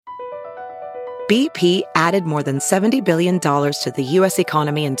BP added more than $70 billion to the U.S.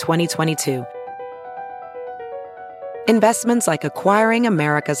 economy in 2022. Investments like acquiring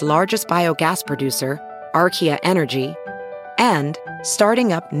America's largest biogas producer, Archaea Energy, and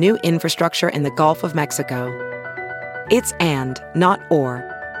starting up new infrastructure in the Gulf of Mexico. It's and, not or.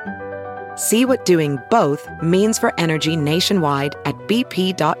 See what doing both means for energy nationwide at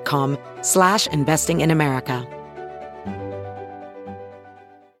bp.com/investing in America.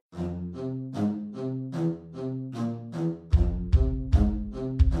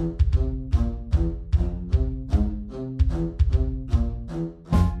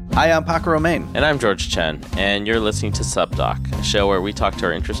 Hi, I'm Paco Romain. And I'm George Chen, and you're listening to Subdoc, a show where we talk to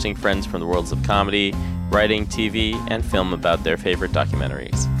our interesting friends from the worlds of comedy, writing, TV, and film about their favorite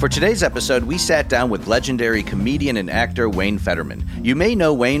documentaries. For today's episode, we sat down with legendary comedian and actor Wayne Federman. You may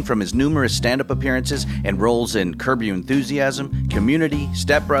know Wayne from his numerous stand-up appearances and roles in Curb Your Enthusiasm, Community,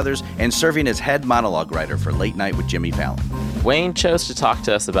 Step Brothers, and serving as head monologue writer for Late Night with Jimmy Fallon. Wayne chose to talk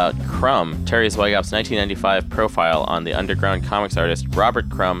to us about CRUMB, Terry Zweigoff's 1995 profile on the underground comics artist Robert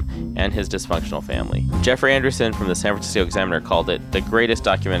Crumb and his dysfunctional family. Jeffrey Anderson from the San Francisco Examiner called it the greatest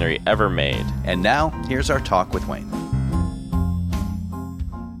documentary ever made. And now, here's our talk with Wayne.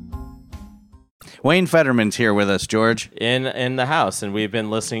 Wayne Federman's here with us, George. In the house, and we've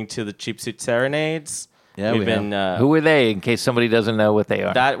been listening to the Cheap Suit Serenades. Yeah, we've been. Who are they, in case somebody doesn't know what they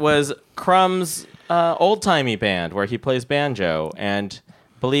are? That was CRUMB's old-timey band where he plays banjo, and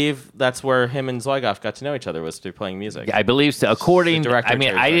believe that's where him and Zweigoff got to know each other, was through playing music. I believe so. According, director, I mean,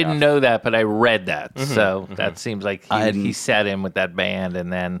 Terry I didn't Zweigoff. know that, but I read that. So that seems like he sat in with that band,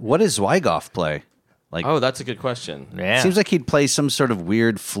 and then What does Zweigoff play? Like, Oh, that's a good question. yeah, seems like he'd play some sort of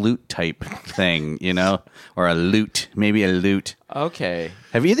weird flute type thing, you know? Or a lute. Maybe a lute. Okay.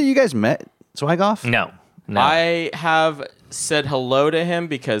 Have either of you guys met Zweigoff? no. I have said hello to him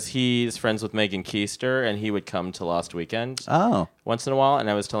because he's friends with Megan Keister, and he would come to Lost Weekend Oh. once in a while, and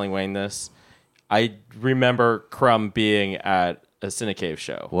I was telling Wayne this. I remember CRUMB being at a Cinecave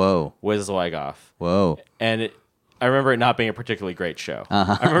show Whoa. with Zweigoff, Whoa. and I remember it not being a particularly great show.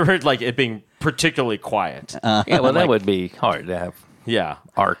 I remember it being particularly quiet. Yeah, well, that would be hard to have Yeah.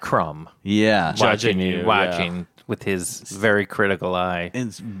 our Crumb Yeah. Judging you, watching with his very critical eye.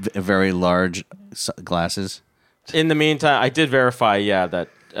 It's very large glasses. In the meantime, I did verify, that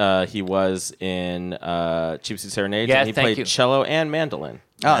he was in Cheap Suit Serenades, Yeah, and he thank played you. cello and mandolin.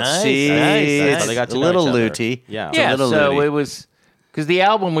 Oh, Nice, see? nice. It's So they got to a know little each other. lutey. Yeah. It's a Yeah, little so lutey. it was because the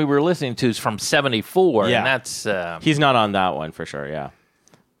album we were listening to is from '74, Yeah. and that's He's not on that one for sure, yeah.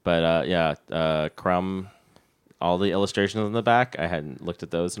 But CRUMB, all the illustrations on the back, I hadn't looked at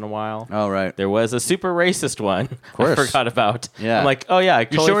those in a while. Oh, right. There was a super racist one course. I forgot about. Yeah. I'm like, oh yeah, I you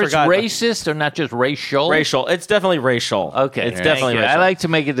totally sure forgot. it's racist or not just racial? Racial. It's definitely racial. Okay, It's thank definitely you. racial. I like to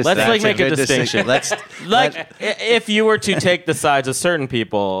make a distinction. Let's make a Good distinction. Let's If you were to take the sides of certain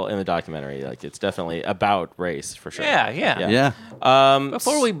people in the documentary, it's definitely about race for sure. Yeah. yeah.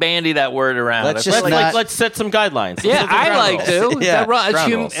 Before we bandy that word around, Let's I just feel not- Let's set some guidelines. yeah, Let's set some I ground like rules. to. Is Yeah. that right?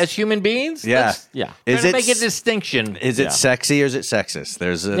 Ground rules. As human beings, Yeah. let's Yeah. try Is to it make a distinction. Is it Yeah. sexy or is it sexist?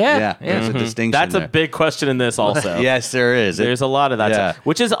 There's a Yeah. there's a distinction. That's a there. big question in this also. Yes, there is. There's a lot of that Yeah. stuff,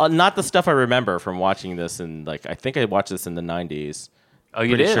 which is not the stuff I remember from watching this in, I think I watched this in the 90s. Oh, you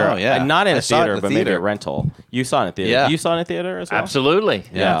Pretty did? sure. Oh, yeah. Not in I a saw it in theater, the but maybe theater. a rental. You saw it in theater. Yeah. You saw it in theater as well? Absolutely.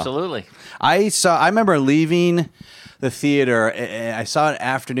 Yeah. Absolutely. I remember leaving the theater. I saw an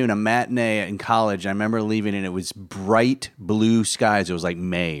afternoon, a matinee in college. I remember leaving, and it was bright blue skies. It was like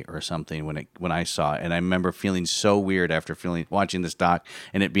May or something when I saw it, and I remember feeling so weird after watching this doc,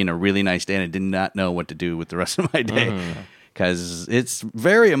 and it being a really nice day, and I did not know what to do with the rest of my day. Because it's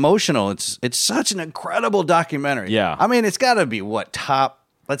very emotional. It's such an incredible documentary. Yeah. I mean, it's got to be top.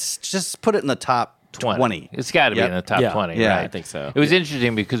 Let's just put it in the top 20. It's got to be Yep. in the top Yeah. 20, Yeah, right? I think so. It was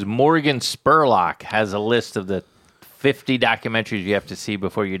interesting because Morgan Spurlock has a list of the 50 documentaries you have to see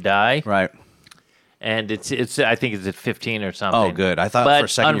before you die. Right. And it's I think it's at 15 or something. Oh, good. I thought but for a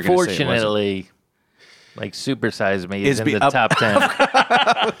second you were gonna say it wasn't. unfortunately, like Super Size Me is It's in the top 10.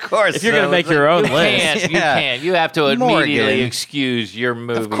 Of course. If you're going to make your own You list. can't. You Yeah. can't. You have to immediately Morgan. excuse your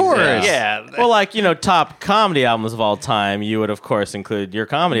movie. course. Yeah. Well, top comedy albums of all time, you would, of course, include your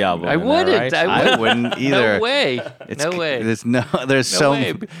comedy album. I in there, wouldn't. right? I wouldn't either. No way. It's, no way. There's No so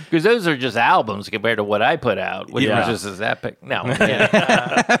way. Because those are just albums compared to what I put out, which Yeah. was just as epic. No.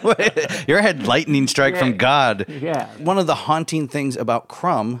 Yeah. Your head lightning strike from God. Yeah. One of the haunting things about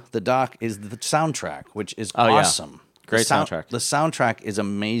CRUMB, the doc, is the soundtrack, which is Oh, yeah. awesome. Great The soundtrack. The soundtrack is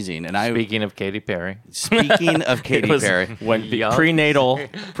amazing. And Speaking of Katy Perry. speaking of Katy It was Perry, when Young. prenatal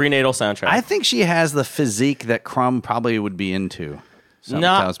soundtrack. I think she has the physique that CRUMB probably would be into. Something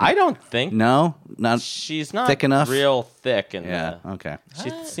No, tells me. I don't think. No, not She's not thick enough. real thick. Okay. She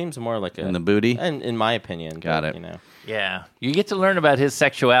seems more like In the booty? And in my opinion. Got but, it. Yeah. You get to learn about his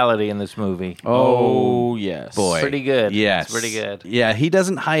sexuality in this movie. Oh, yes. Boy. Pretty good. Yes. It's pretty good. Yeah, he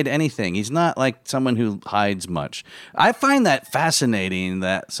doesn't hide anything. He's not like someone who hides much. I find that fascinating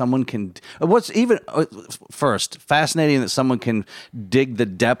that someone can. What's even first fascinating that someone can dig the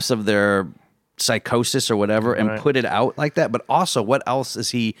depths of their psychosis or whatever and put it out like that. But also, what else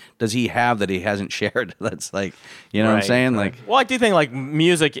does he have that he hasn't shared? That's like, you know what I'm saying? Like, well, I do think like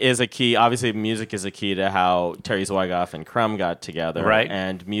music is a key. Obviously, music is a key to how Terry Zwigoff and CRUMB got together. Right.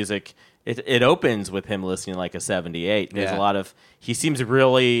 And music, it opens with him listening like a 78. There's Yeah. a lot of. He seems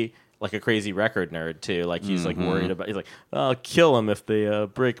really like a crazy record nerd too. Like he's like worried about. He's like, I'll kill him if they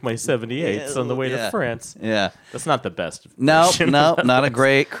break my 78s on the way to France. Yeah. That's not the best. No, version no, of not a this.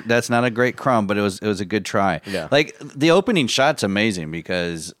 great. That's not a great CRUMB, but it was a good try. Yeah. Like the opening shot's amazing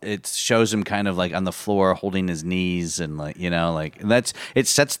because it shows him kind of like on the floor holding his knees and like it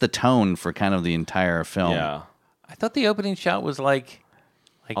sets the tone for kind of the entire film. Yeah. I thought the opening shot was like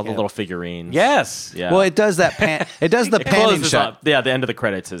All the little figurines. Yes. Yeah. Well, it does that. It does the It panning closes shot. up. Yeah, the end of the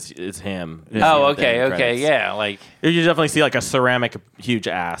credits is him. Oh, The okay, end okay, credits. yeah, like You definitely see like a ceramic huge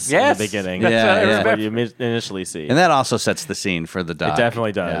ass Yes. in the beginning. That's what I That's what remember. you initially see. And that also sets the scene for the doc. It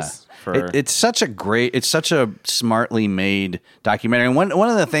definitely does. Yeah. It's such a smartly made documentary. And one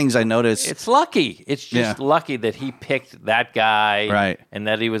of the things I noticed, it's lucky. It's just Yeah. lucky that he picked that guy, Right. and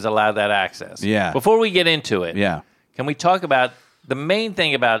that he was allowed that access. Yeah. Before we get into it, yeah, can we talk about the main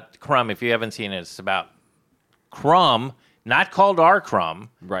thing about CRUMB? If you haven't seen it, it's about CRUMB, not called our CRUMB,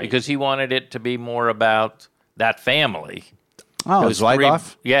 Right. because he wanted it to be more about that family. oh, Those three-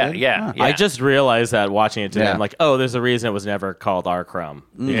 Zwigoff? Yeah, did? yeah, yeah. I just realized that watching it today. Yeah. I'm like, oh, there's a reason it was never called our CRUMB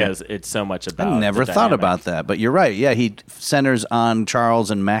because it's so much about. I never the thought dynamic. about that, but you're right. Yeah, he centers on Charles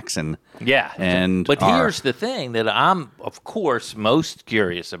and Maxon. Yeah. And but R. here's the thing that I'm, of course, most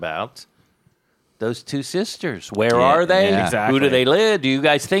curious about. Those two sisters. Where are they? yeah. Exactly. Who do they live? Do you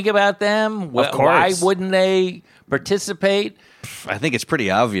guys think about them? Of Why course. wouldn't they participate? I think it's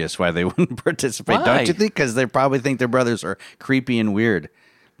pretty obvious why they wouldn't participate, Why? don't you think? Because they probably think their brothers are creepy and weird,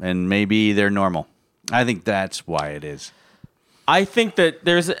 and maybe they're normal. I think that's why it is. I think that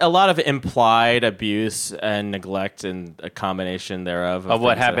there's a lot of implied abuse and neglect and a combination thereof Of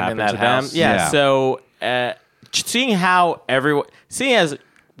what things happened in that to them. house. Yeah. Yeah. So seeing as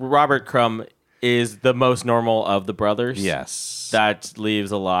Robert Crumb is the most normal of the brothers. Yes. That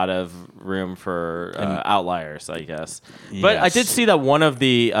leaves a lot of room for outliers, I guess. But I Yes. did see that one of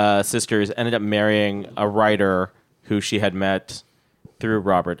the sisters ended up marrying a writer who she had met through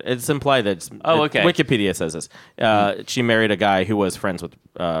Robert. It's implied that okay. Wikipedia says this. She married a guy who was friends with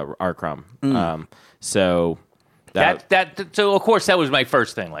R. Crumb. So So of course that was my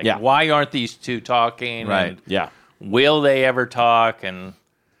first thing. Like, Yeah. why aren't these two talking? Right. And yeah. will they ever talk? And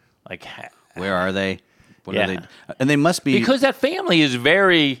like, Where are they? What Yeah. are they? And they must be because that family is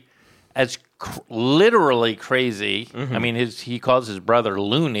very, literally crazy. I mean, he calls his brother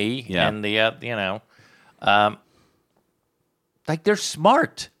loony, Yeah. and like they're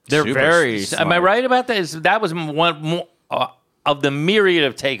smart. They're Super very smart. Am I right about that? That was one more, of the myriad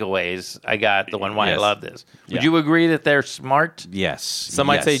of takeaways I got. The one why I Yes. love this. Would Yeah. you agree that they're smart? Yes. Some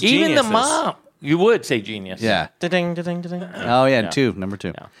might Yes. say Even the geniuses. mom. You would say genius. Yeah. Da-ding, da-ding, da-ding. Oh yeah, number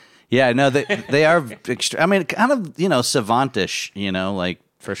two. Yeah, no, they are. I mean, kind of savantish.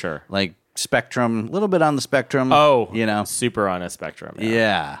 For sure. Like spectrum, a little bit on the spectrum. Oh, super on a spectrum.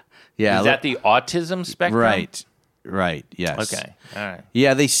 Yeah, Is that the autism spectrum? Right. Yes. Okay. All right.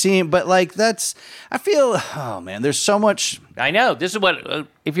 Yeah, they seem, but like that's. I feel. Oh man, there's so much. I know. This is what.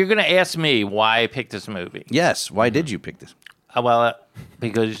 If you're going to ask me why I picked this movie, Yes. Why did you pick this?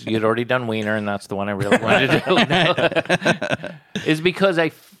 Because you'd already done Wiener, and that's the one I really wanted to do. Is because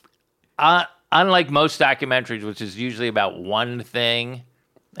unlike most documentaries, which is usually about one thing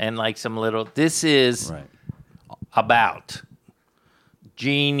and like some little, this is about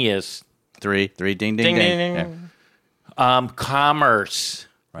genius, Three. Ding, ding, Ding, ding. ding, Yeah. ding. commerce,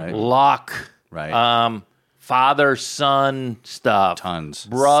 Right. luck, Right. father-son stuff, Tons.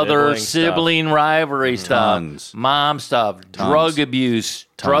 brother-sibling rivalry stuff, Tons. mom stuff, drug abuse,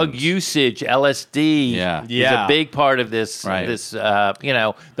 drug usage, LSD Yeah. is Yeah. a big part of this. Right. This,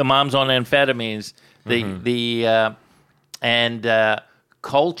 the mom's on amphetamines,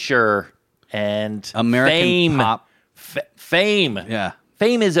 culture and American fame. pop. Fame. Yeah.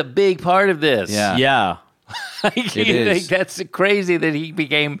 Fame is a big part of this. Yeah. Yeah. Like, It you is. think that's crazy that he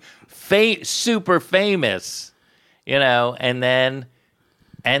became super famous, and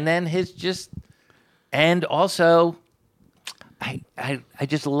then his just, and also I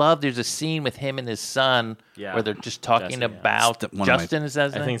just love. There's a scene with him and his son where they're just talking Jesse, about Justin. Is that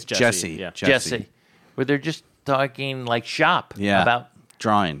his name? I think it's Jesse. Jesse. Where they're just talking like shop about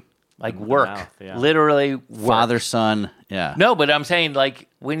drawing, like work, mouth, literally work. father son. Yeah. No, but I'm saying like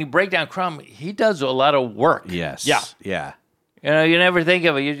when you break down CRUMB, he does a lot of work. Yes. Yeah. Yeah. You never think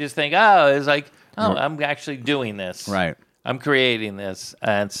of it. You just think, oh, it's like, oh, I'm actually doing this. Right. I'm creating this,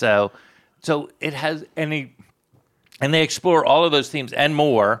 and so it has any. And they explore all of those themes and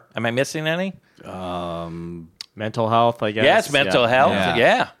more. Am I missing any? Mental health, I guess. Yes, mental health.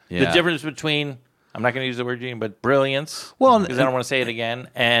 Yeah. The difference between, I'm not going to use the word gene, but brilliance. Well, because I don't want to say it again.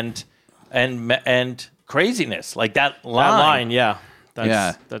 And craziness, like that line.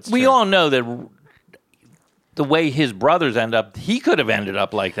 That's We true. all know that the way his brothers end up, he could have ended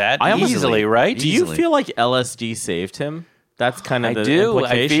up like that easily, right? Do you feel like LSD saved him? That's kind of I the do.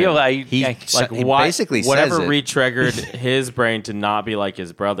 implication. I feel He basically whatever says it. re-triggered his brain to not be like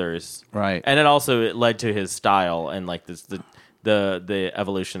his brothers, Right. And it led to his style and like the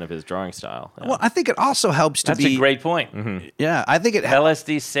evolution of his drawing style. Yeah. Well, I think it also helps to That's be. a great point. Yeah, I think it helps.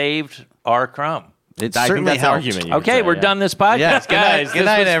 LSD saved our CRUMB. It I think certainly that's the helped. argument. You could Okay, say, we're yeah. done this podcast, Yeah, guys. Good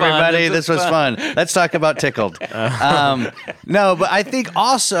night, everybody. This was fun. Let's talk about Tickled. No, but I think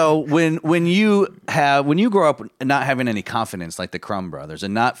also when you grow up not having any confidence like the CRUMB brothers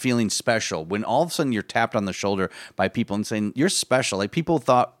and not feeling special, when all of a sudden you're tapped on the shoulder by people and saying you're special, like people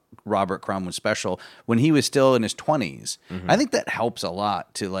thought Robert Crumb was special when he was still in his 20s. I think that helps a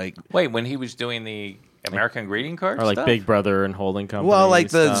lot to like. Wait, when he was doing the American greeting cards, Or like stuff? Big Brother and Holding Company. Well, like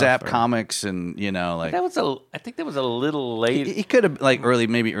the stuff, Zap or- comics and like I think that was a little late. he could have like early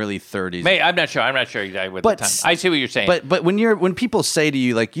 30s. I'm not sure. I'm not sure exactly what But the time. I see what you're saying. But when people say to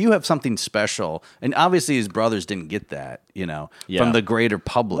you like you have something special, and obviously his brothers didn't get that, from the greater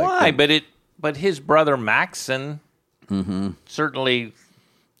public. why? But his brother Maxon certainly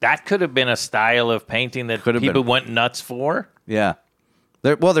that could have been a style of painting that Could have people been. went nuts for. Yeah.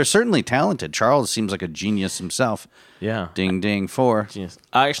 They're certainly talented. Charles seems like a genius himself. Yeah. Ding, ding, 4. Genius.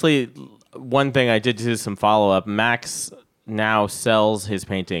 Actually, one thing I did do some follow up. Max now sells his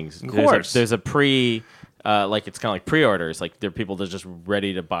paintings. Of course. There's a pre, it's kind of like pre-orders. Like there are people that are just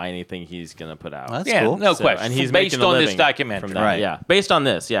ready to buy anything he's gonna put out. That's Yeah, cool. no So- question. And he's based making a on this living documentary. from that. Right. Yeah, based on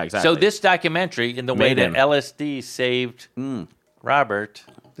this. Yeah, exactly. So this documentary, in the way Made that him. LSD saved Robert,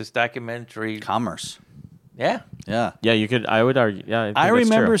 this documentary, Commerce. yeah. Yeah. Yeah, you could. I would argue. Yeah, think I that's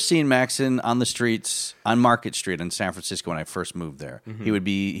remember true. seeing Maxon on the streets on Market Street in San Francisco when I first moved there. He would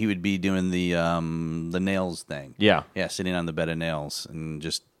be doing the nails thing. Yeah. Yeah, sitting on the bed of nails and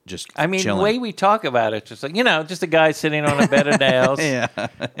just I mean, chilling. the way we talk about it, just like, just a guy sitting on a bed of nails. Yeah.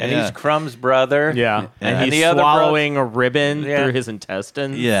 And he's Crumb's brother. Yeah, and And he's the other swallowing a ribbon Yeah. through his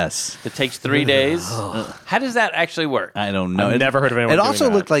intestines. Yes. It takes 3 days. How does that actually work? I don't know. I've never heard of anyone It doing also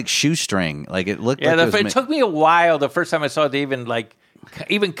that. looked like shoestring. Like it looked Yeah, like it took me a while the first time I saw it to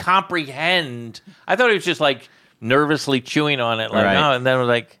even comprehend. I thought he was just like nervously chewing on it, like, Right. and then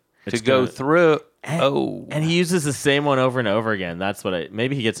like It's to go good. through. And he uses the same one over and over again. That's what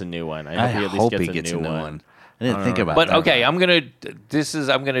maybe he gets a new one. I hope he gets a new one. I didn't think about But that. okay, I'm gonna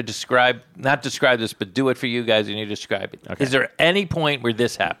not describe this, but do it for you guys, and you describe it. Okay. Is there any point where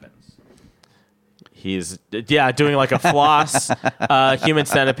this happens? He's doing like a floss, human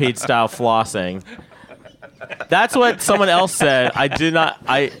centipede style flossing. That's what someone else said. I did not.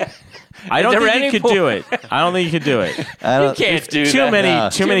 I don't there think any you could do it. I don't think you could do it. You can't do Too that. many,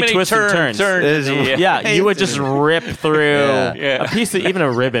 too many twists and turns. Yeah, you would just rip through Yeah. a piece of even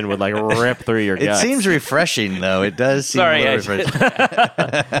a ribbon would like rip through your It guts. seems refreshing, though. It does seem Sorry, a little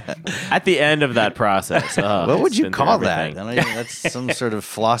refreshing. at the end of that process. What would it's you been through call that? everything. I don't- That's some sort of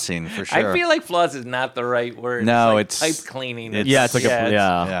flossing for sure. I feel like floss is not the right word. No, it's it's- pipe cleaning. Yeah, it's like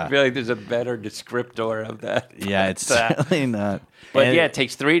Yeah. I feel like there's a better descriptor of that. Yeah, it's That. certainly not. But And- yeah, it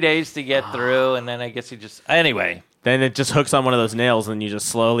takes 3 days to get through, and then I guess anyway. Then it just hooks on one of those nails, and you just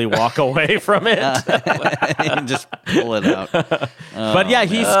slowly walk away from it. You can just pull it out. But yeah,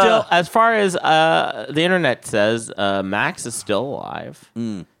 he's still, as far as the internet says, Max is still alive,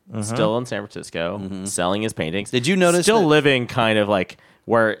 still in San Francisco, selling his paintings. Did you notice Still that- living kind of like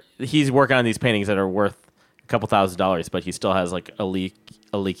where he's working on these paintings that are worth a couple $1,000s, but he still has like a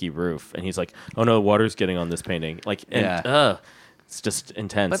leaky roof, and he's like, "Oh no, water's getting on this painting." Like, and, it's just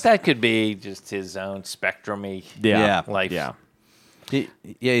intense. But that could be just his own spectrum-y Yeah. life. yeah.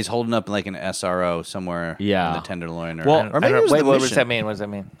 He's holding up like an SRO somewhere Yeah. in the Tenderloin. Or, Well, or maybe it was Wait, the what does Mission. that mean? What does that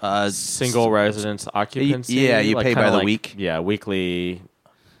mean? Single residence occupancy. yeah, you pay kinda by the week. Yeah, weekly.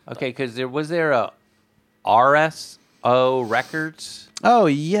 Okay, because was there a RSO Records? Oh,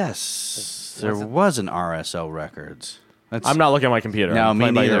 yes. There was an RSO Records. I'm not looking at my computer. No, I'm me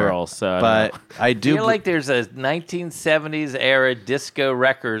playing by neither. ear rolls, so But I do I feel like there's a 1970s era disco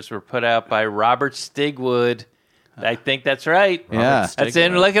records were put out by Robert Stigwood. I think that's right. Yeah. That's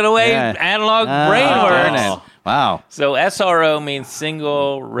in. Look at the way Yeah. analog brain darn works. it. Wow. So SRO means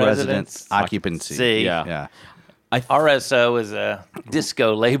single Residence residence occupancy. Yeah. Yeah. RSO is a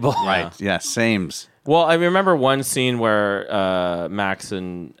disco label. Right. Yeah. Sames. Well, I remember one scene where Max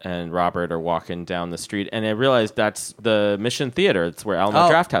and Robert are walking down the street, and I realized that's the Mission Theater. It's where Alamo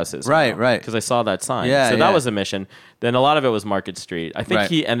Draft House is. Right, right. Because I saw that sign. Yeah, so yeah. that was a Mission. Then a lot of it was Market Street. I think Right.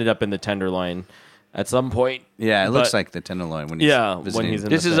 he ended up in the Tenderloin at some point. Yeah. It looks But- like the Tenderloin when he's when visiting. he's in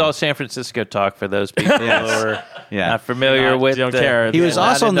This the is thing. all San Francisco talk for those people who are Yeah. not familiar with. don't care. He was not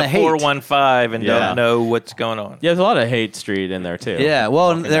also in the Hate. 415 and Yeah. don't know what's going on. Yeah, there's a lot of Hate Street in there too. Yeah, well,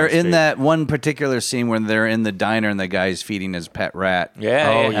 Walking they're down the in street. that one particular scene when they're in the diner and the guy's feeding his pet rat.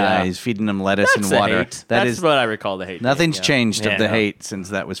 Yeah, yeah. He's feeding him lettuce That's and the water. Hate. That That's is what I recall the Hate. nothing's being, changed Yeah, of the no. Hate since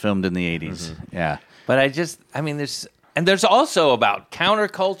that was filmed in the 80s. Yeah, But I mean, there's also about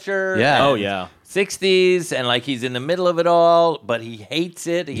counterculture. Yeah. Oh yeah. 60s, and like he's in the middle of it all, but he hates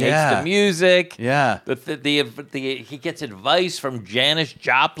it. He hates Yeah. the music. yeah. He gets advice from Janis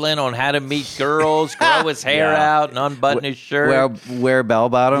Joplin on how to meet girls, grow his hair Yeah. out, and unbutton his shirt. Wear bell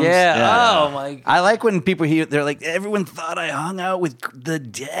bottoms. Yeah. Oh, my. I like when people hear they're like, everyone thought I hung out with the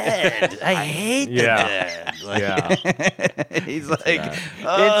dead. I hate the dead. Like, Yeah. he's like, It's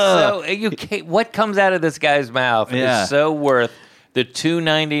so you can't, what comes out of this guy's mouth Yeah. is so worth the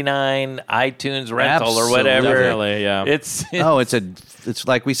 $2.99 iTunes rental or whatever. Definitely, yeah. It's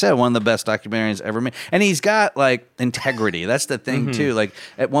like we said, one of the best documentaries ever made. And he's got like integrity. That's the thing too. Like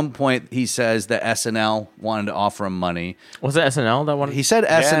at one point he says that SNL wanted to offer him money. Was it SNL that one? He said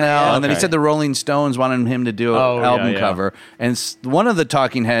SNL, and then he okay. said the Rolling Stones wanted him to do an Oh, yeah, album yeah. cover. And one of the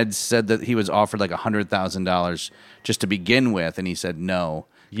talking heads said that he was offered like $100,000 just to begin with, and he said no.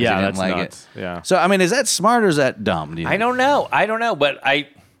 'cause Yeah, he didn't that's like nuts. it. Yeah. So I mean, is that smart or is that dumb? Do you I think? don't know, but I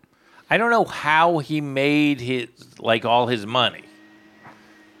don't know how he made his all his money.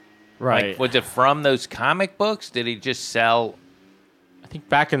 right. Like, was it from those comic books? Did he just sell? I think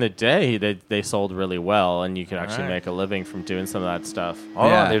back in the day they sold really well, and you could actually Right. make a living from doing some of that stuff. Oh,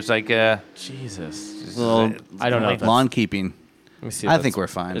 Yeah. there's like a. Jesus. Well, I don't know. if that's- lawn keeping. Let me see if I that's- think we're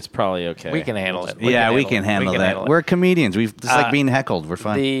fine. It's probably okay. We can handle it. Yeah, we can handle that. We're comedians. It's like being heckled. We're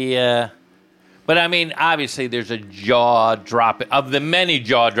fine. But I mean, obviously, there's a jaw drop of the many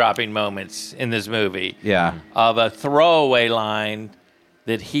jaw dropping moments in this movie. Yeah. Of a throwaway line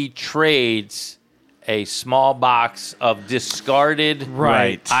that he trades a small box of discarded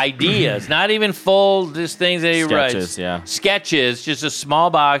Right. ideas, not even full just things that he Sketches, writes. yeah. Sketches, just a small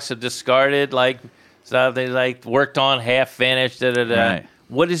box of discarded stuff they worked on, half finished. Da, da, da. Right.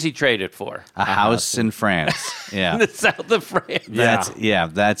 What does he trade it for? A house in France. Yeah. In the south of France.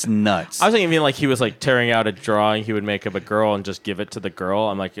 That's nuts. I was thinking like he was like tearing out a drawing he would make of a girl and just give it to the girl.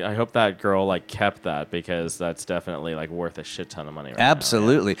 I'm like, I hope that girl like kept that because that's definitely like worth a shit ton of money right now.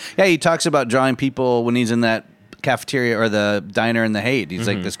 Absolutely. Yeah, he talks about drawing people when he's in that cafeteria or the diner in the Hate. He's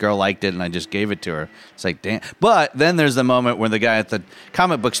like, this girl liked it and I just gave it to her. It's like, damn. But then there's the moment where the guy at the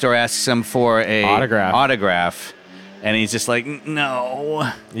comic book store asks him for a autograph. And he's just like,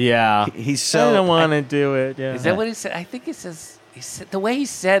 no. Yeah. He's so. I don't want to do it. Yeah. Is that what he said? I think he said the way he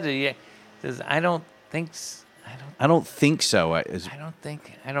said it. He says, "I don't think so. I don't think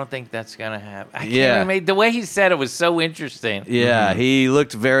that's gonna happen." I can't Yeah. remember. The way he said it was so interesting. Yeah, he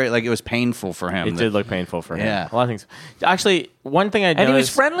looked very like it was painful for him. It did look painful for him. Yeah. A lot of things. Actually, one thing I noticed. And he was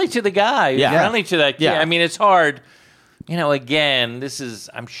friendly to the guy. He was Yeah. friendly to that kid. Yeah. I mean, it's hard. Again,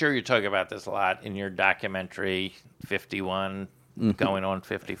 I'm sure you're talking about this a lot in your documentary, 51, going on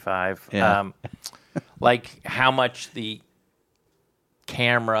 55. Yeah. Like how much the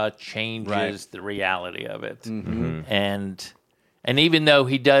camera changes the reality of it. And even though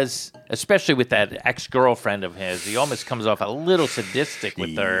he does, especially with that ex-girlfriend of his, he almost comes off a little sadistic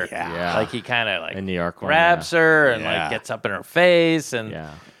with her. Yeah. Like he kind of In New York one, grabs her and Yeah. gets up in her face and Yeah.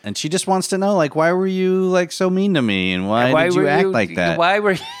 And she just wants to know, like, why were you like so mean to me, and why did you act like that? Why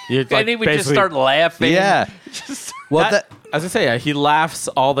were you? You're, like, and he would just basically- start laughing. Yeah. Just, Well, As I say, he laughs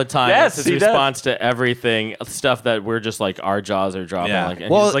all the time. Yes, That's his he does. response to everything, stuff that we're just like, our jaws are dropping. yeah. Like, and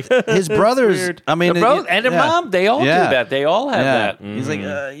Well, he's like, his brothers. weird. I mean, and her mom, they all do Yeah. that. They all have Yeah. that. He's like,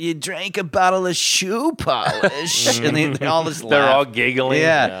 you drank a bottle of shoe polish, and they all this. They're laugh. all giggling.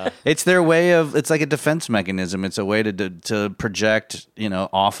 Yeah. It's their way of. It's like a defense mechanism. It's a way to project,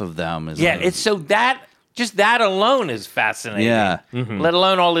 off of them. Yeah, it's so that Just that alone is fascinating. Yeah. Let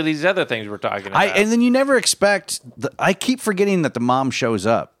alone all of these other things we're talking about. And then you never expect. I keep forgetting that the mom shows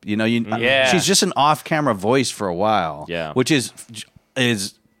up. She's just an off-camera voice for a while. Yeah. Which is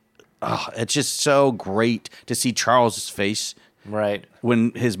it's just so great to see Charles's face. Right.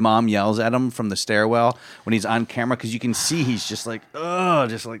 When his mom yells at him from the stairwell when he's on camera, because you can see he's just like, oh,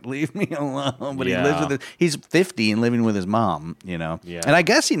 just like leave me alone. But he lives with he's 50 and living with his mom, Yeah. And I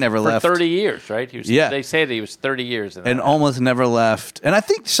guess he never For left 30 years, right? They say that he was 30 years. And almost never left. And I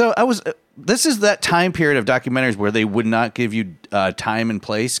think so. This is that time period of documentaries where they would not give you time and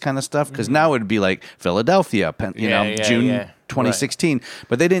place kind of stuff. Because now it would be like Philadelphia, June 2016. Right.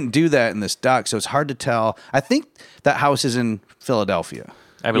 But they didn't do that in this doc. So it's hard to tell. I think that house is in Philadelphia.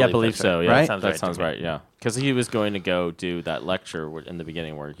 I believe so. Yeah, right? That sounds right. Yeah, because he was going to go do that lecture in the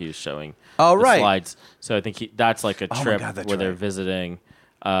beginning where he was showing slides. So I think that's like a trip where they're visiting.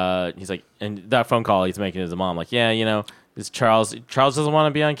 He's like, and that phone call he's making to his mom, like, is Charles doesn't want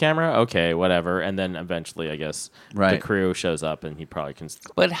to be on camera? Okay, whatever. And then eventually, I guess the crew shows up, and he probably can.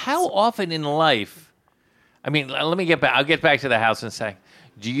 But how often in life? I mean, let me get back. I'll get back to the house in a second.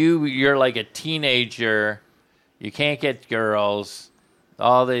 You're like a teenager. You can't get girls.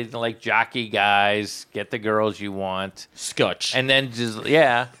 All the jockey guys get the girls you want. Scotch. And then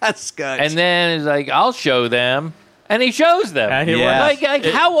That's Scotch. And then it's like, I'll show them. And he shows them.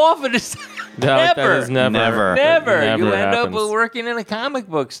 How often is that? That is never. You end happens. up working in a comic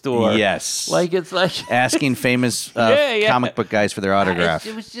book store. Yes. It's like asking famous comic book guys for their autograph.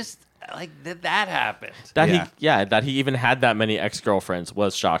 It was just like that happened. That he even had that many ex-girlfriends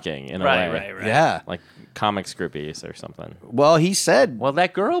was shocking in a way. Right. Yeah. Like comics groupies or something. Well, he said. Well,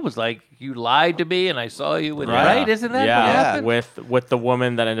 that girl was like, "You lied to me, and I saw you with right." Isn't that what happened? With the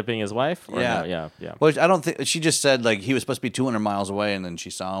woman that ended up being his wife. Yeah. Well, I don't think she just said he was supposed to be 200 miles away, and then she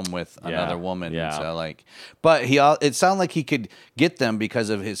saw him with another woman. Yeah. So but it sounded like he could get them because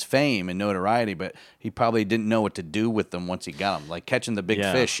of his fame and notoriety, but he probably didn't know what to do with them once he got them. Like catching the big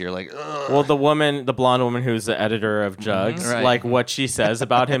fish, you're like, ugh. Well, the blonde woman who's the editor of Jugs, what she says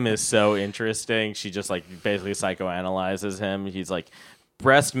about him is so interesting. She just basically psychoanalyzes him. He's like,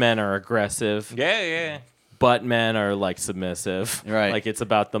 breast men are aggressive. Yeah. Butt men are submissive. Right. It's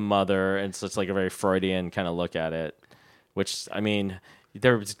about the mother, and so it's a very Freudian kind of look at it. Which, I mean,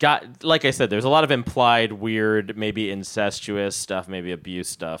 like I said, there's a lot of implied weird, maybe incestuous stuff, maybe abuse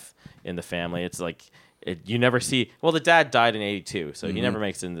stuff in the family. It's you never see. Well, the dad died in *82, so he never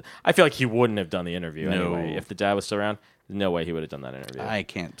makes it. I feel like he wouldn't have done the interview anyway if the dad was still around. No way he would have done that interview. I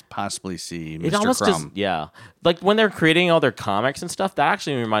can't possibly see Mr. It almost Crumb. When they're creating all their comics and stuff, that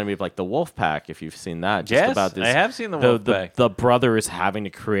actually reminded me of the Wolf Pack, if you've seen that. Yes, about this, I have seen the Wolf Pack. The brothers having to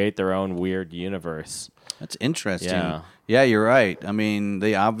create their own weird universe. That's interesting. Yeah, you're right. I mean,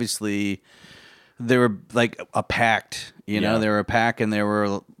 they were a pact, they were a pack, and they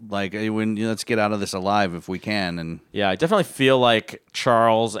were like, hey, let's get out of this alive if we can. And I definitely feel like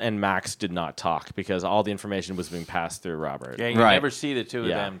Charles and Max did not talk because all the information was being passed through Robert. Yeah, you never see the two of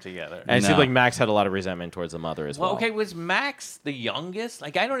them together. And it seemed like Max had a lot of resentment towards the mother as well. Okay, was Max the youngest? I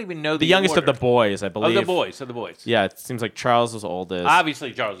don't even know the youngest order. of the boys, I believe. Of the boys. Yeah, it seems like Charles was oldest.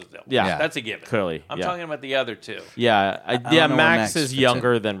 Obviously, Charles was the oldest. Yeah. That's a given. Clearly. I'm talking about the other two. Yeah, Max is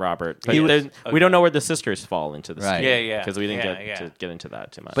younger than Robert. But we don't know where the sisters fall into the story. Right. Yeah. Because we didn't get into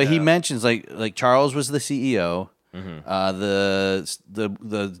that too much. But he mentions like Charles was the CEO. Mm-hmm.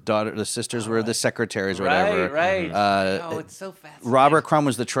 The daughter, the sisters were the secretaries, or whatever. Right. It's so fascinating. Robert Crumb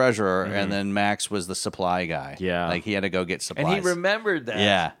was the treasurer, and then Max was the supply guy. Yeah, he had to go get supplies, and he remembered that.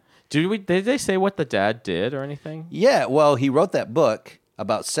 Yeah. Did they say what the dad did or anything? Yeah. Well, he wrote that book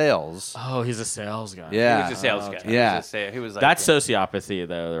about sales. Oh, he's a sales guy. Yeah, he was a sales guy. Yeah, he was that's sociopathy,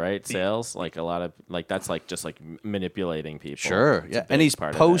 though, right? Sales, a lot of that's just manipulating people. Sure, yeah, and he's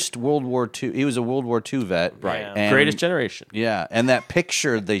post World War II. He was a World War II vet, right? And, Greatest Generation. Yeah, and that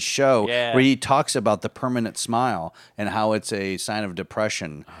picture they show where he talks about the permanent smile and how it's a sign of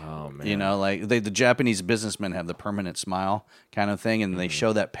depression. Oh man, the Japanese businessmen have the permanent smile kind of thing, and they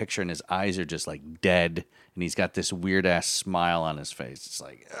show that picture, and his eyes are just dead. And he's got this weird ass smile on his face. It's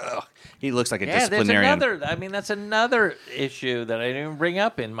ugh. He looks like a disciplinarian. That's another issue that I didn't even bring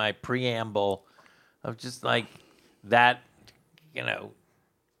up in my preamble of just that,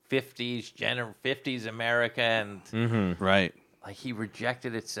 50s America and right. like he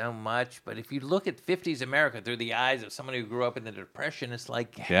rejected it so much. But if you look at 50s America through the eyes of someone who grew up in the Depression, it's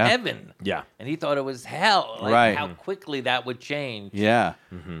like heaven. Yeah. And he thought it was hell. Like Right. how quickly that would change. Yeah.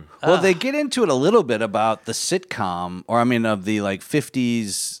 Well, they get into it a little bit about the sitcom, or I mean, of the like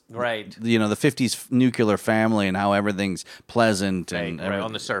 50s, Right. the 50s nuclear family and how everything's pleasant and Right.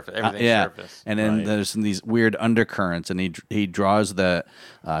 On the surface. Everything's yeah. surface. And then there's these weird undercurrents, and he draws the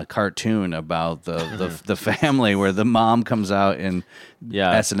cartoon about the family where the mom comes out in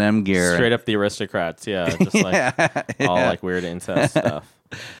S&M gear. Straight up the aristocrats, just like all like weird incest stuff.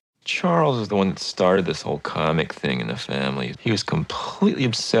 Charles is the one that started this whole comic thing in the family. He was completely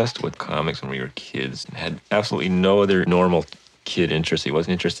obsessed with comics when we were kids and had absolutely no other normal kid interest. He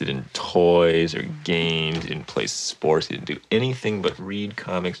wasn't interested in toys or games. He didn't play sports. He didn't do anything but read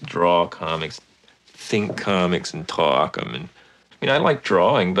comics, draw comics, think comics, and talk them. And I mean, I like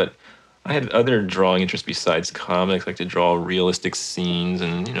drawing, but I had other drawing interests besides comics, like to draw realistic scenes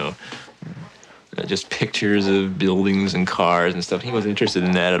and, just pictures of buildings and cars and stuff. He wasn't interested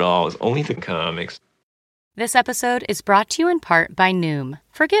in that at all. It was only the comics. This episode is brought to you in part by Noom.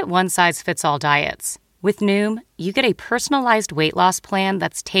 Forget one-size-fits-all diets. With Noom, you get a personalized weight loss plan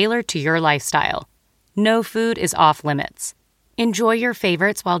that's tailored to your lifestyle. No food is off limits. Enjoy your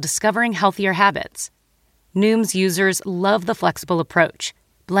favorites while discovering healthier habits. Noom's users love the flexible approach,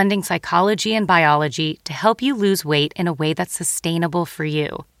 blending psychology and biology to help you lose weight in a way that's sustainable for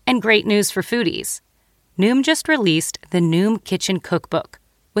you. And great news for foodies. Noom just released the Noom Kitchen Cookbook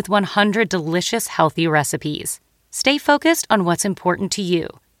with 100 delicious healthy recipes. Stay focused on what's important to you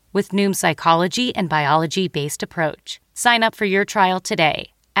with Noom's psychology and biology-based approach. Sign up for your trial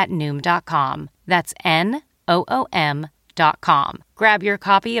today at Noom.com. That's NOOM.com. Grab your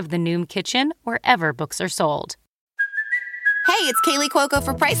copy of the Noom Kitchen wherever books are sold. Hey, it's Kaylee Cuoco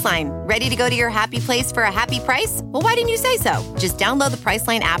for Priceline. Ready to go to your happy place for a happy price? Well, why didn't you say so? Just download the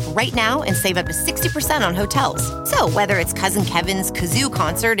Priceline app right now and save up to 60% on hotels. So whether it's Cousin Kevin's Kazoo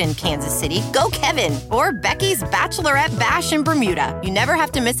Concert in Kansas City, go Kevin, or Becky's Bachelorette Bash in Bermuda, you never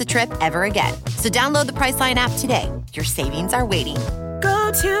have to miss a trip ever again. So download the Priceline app today. Your savings are waiting.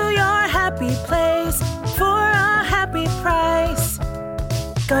 Go to your happy place for a happy price.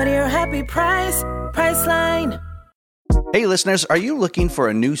 Go to your happy price, Priceline. Hey, listeners, are you looking for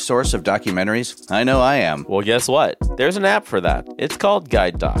a new source of documentaries? I know I am. Well, guess what? There's an app for that. It's called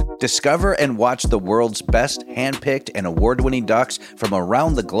Guide Doc. Discover and watch the world's best handpicked and award-winning docs from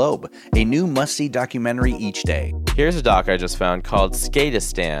around the globe. A new must-see documentary each day. Here's a doc I just found called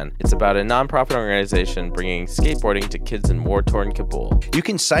Skateistan. It's about a nonprofit organization bringing skateboarding to kids in war-torn Kabul. You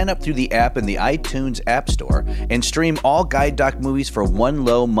can sign up through the app in the iTunes App Store and stream all Guide Doc movies for one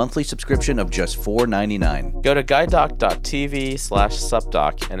low monthly subscription of just $4.99. Go to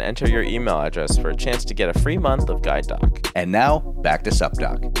guidedoc.tv/supdoc and enter your email address for a chance to get a free month of Guide Doc. And now, back to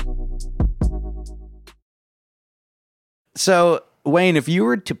SupDoc. So, Wayne, if you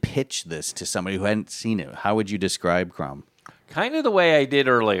were to pitch this to somebody who hadn't seen it, how would you describe CRUMB? Kind of the way I did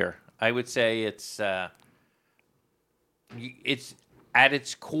earlier. I would say it's at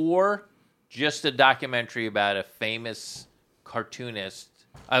its core just a documentary about a famous cartoonist,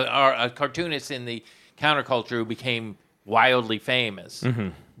 or a cartoonist in the counterculture who became wildly famous,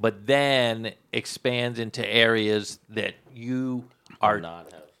 but then expands into areas that you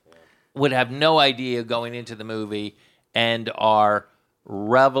would have no idea going into the movie and are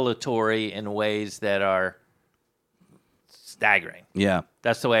revelatory in ways that are staggering. Yeah.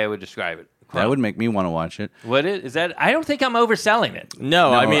 That's the way I would describe it. That would make me want to watch it. What is that? I don't think I'm overselling it.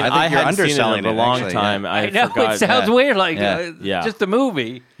 No, I mean, I think you're hadn't seen it underselling in a it, long actually, time. yeah. I know forgot it sounds that. weird, like Yeah. just a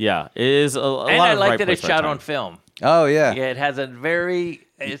movie. Yeah, it is a lot And I of like right that it's place, right shot time. on film. Oh, yeah. Yeah, it has a very.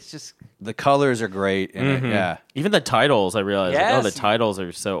 It's just. The colors are great in it, yeah. Even the titles, I realized. Like, Yes. the titles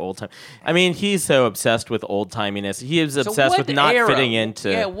are so old time. I mean, he's so obsessed with old timiness. He is So obsessed what with not era- fitting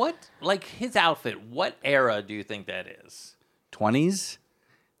into. Yeah, what like his outfit? What era do you think that is? 20s?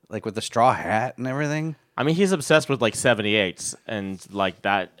 Like with the straw hat and everything? I mean, he's obsessed with like 78s and like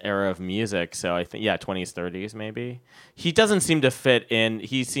that era of music. So I think, 20s, 30s maybe. He doesn't seem to fit in.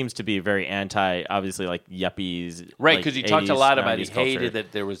 He seems to be very anti, obviously, like yuppies. Right, like because he talked a 80s, lot about he 90s culture. hated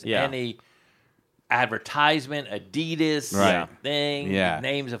that there was Yeah. any advertisement, Adidas Right. thing, Yeah.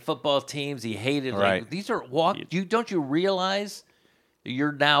 names of football teams. He hated. Right. Like these are don't you realize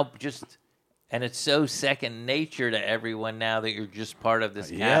you're now just. And it's so second nature to everyone now that you're just part of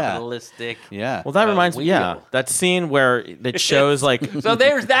this capitalistic. Yeah. Well, that reminds me, wheel. that scene where it shows like. So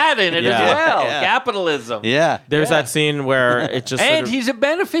there's that in it Yeah. as well. Yeah. Capitalism. Yeah. There's that scene where it just. And sort of, he's a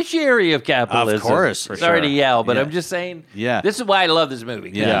beneficiary of capitalism. Of course, for Sorry sure. to yell, but Yeah. I'm just saying. Yeah. This is why I love this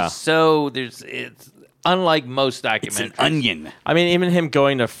movie. 'Cause Yeah. it's so it's unlike most documentaries. It's an onion. I mean, even him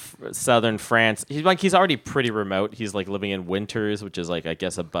going to southern France, he's already pretty remote. He's like living in Winters, which is like I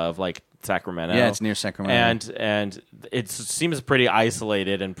guess above like Sacramento. Yeah, it's near Sacramento. And it seems pretty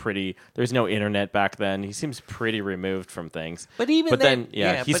isolated and pretty. There's no internet back then. He seems pretty removed from things. But then,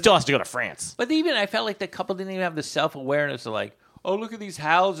 he still has to go to France. But even I felt like the couple didn't even have the self-awareness of like, oh, look at these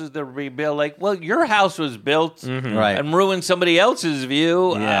houses that are rebuilt. Like, well, your house was built Right. and ruined somebody else's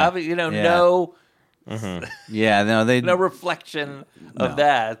view. Yeah. No. Yeah, no, No reflection of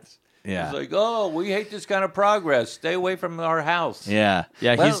that. Yeah. It's like, oh, we hate this kind of progress. Stay away from our house. Yeah.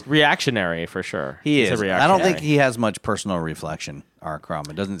 Yeah, Well- he's reactionary for sure. He He's a is. I reactionary. don't think he has much personal reflection, R. Crumb.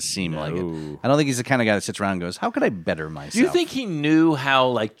 It doesn't seem like it. I don't think he's the kind of guy that sits around and goes, how could I better myself? Do you think he knew how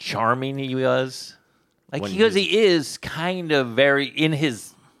like charming he was? Like because he is kind of very in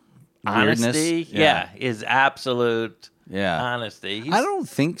his Weirdness? honesty. Yeah. His absolute Yeah. honesty. I don't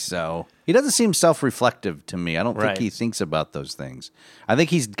think so. He doesn't seem self-reflective to me. I don't think Right. he thinks about those things. I think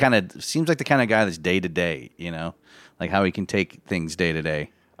he's kind of seems like the kind of guy that's day to day, like how he can take things day to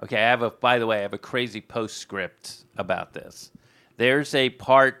day. Okay, by the way, I have a crazy postscript about this. There's a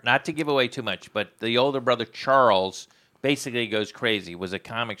part, not to give away too much, but the older brother Charles basically goes crazy, was a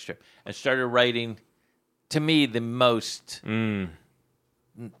comic strip, and started writing, to me, the most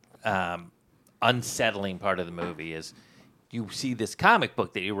unsettling part of the movie is you see this comic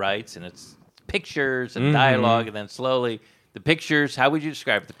book that he writes, and it's pictures and dialogue, and then slowly the pictures, how would you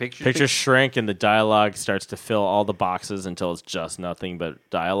describe it? The Pictures shrink and the dialogue starts to fill all the boxes until it's just nothing but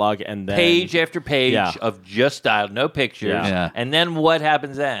dialogue, and then page after page Yeah. of just dialogue, no pictures. Yeah. And then what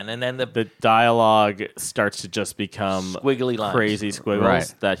happens then? And then the dialogue starts to just become Squiggly lines. crazy squiggles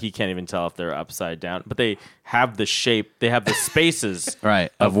Right. that he can't even tell if they're upside down. But they have the shape, they have the spaces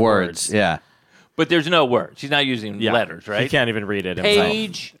Right. Of words. Yeah. But there's no words. He's not using Yeah. letters, right? He can't even read it himself.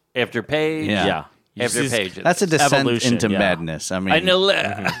 Page after page. Yeah. Yeah. After He's- page. That's a descent Evolution, into yeah. madness. I mean, I know.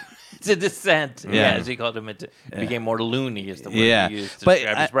 It's a descent. Yeah. Yeah, as he called him. It became more loony, is the word Yeah, he used to but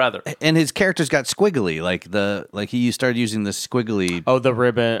describe his brother. and his characters got squiggly, like he started using the squiggly. Oh, the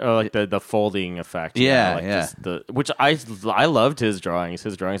ribbon, or like the folding effect. you Yeah, know, like yeah. just which I loved his drawings.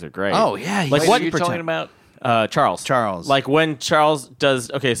 His drawings are great. Oh yeah, Like Wait, what you're talking about? Charles. Charles. Like when Charles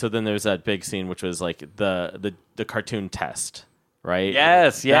does. Okay, so then there's that big scene, which was like the cartoon test, right?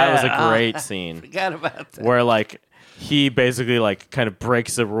 Yes, yeah. That was a great scene Forgot about that. where like he basically like kind of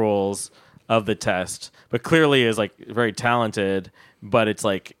breaks the rules of the test, but clearly is like very talented. But it's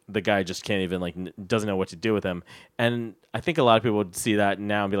like the guy just can't even like doesn't know what to do with him. And I think a lot of people would see that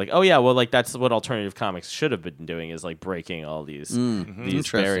now and be like, oh yeah, well like that's what alternative comics should have been doing, is like breaking all these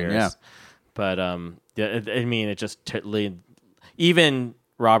Interesting, barriers. yeah. But yeah, I mean, it just even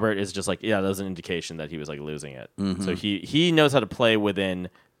Robert is just like, yeah, that was an indication that he was like losing it. So he knows how to play within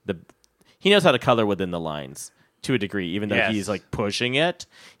he knows how to color within the lines to a degree, even though Yes. he's like pushing it.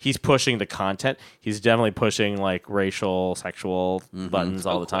 He's pushing the content. He's definitely pushing like racial, sexual buttons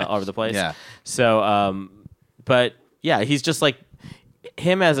all the time, all over the place. Yeah. So, but yeah, he's just like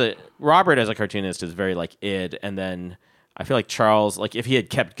Robert as a cartoonist is very like id, and then I feel like Charles, like if he had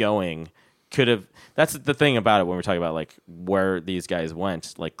kept going, could have. That's the thing about it when we're talking about like where these guys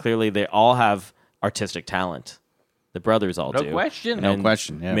went. Like clearly they all have artistic talent. The brothers all No do. question. No And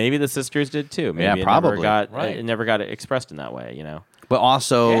question, yeah. Maybe the sisters did too. Maybe Yeah, it probably. Right. never got expressed in that way. You know. But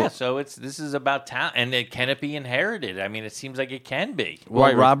also, Yeah, so this is about talent, and can it be inherited? I mean, it seems like it can be. well,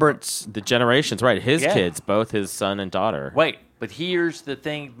 Right. Robert's The generations, right? His Yeah. kids, both his son and daughter. Wait, but here's the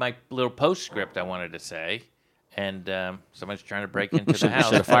thing, my little postscript I wanted to say, and someone's trying to break into the house.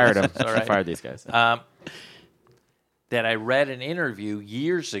 Should have fired him. It's all Should have right. fired these guys. That I read an interview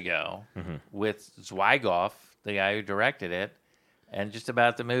years ago with Zweigoff, the guy who directed it, and just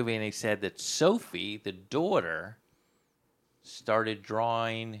about the movie, and he said that Sophie, the daughter, started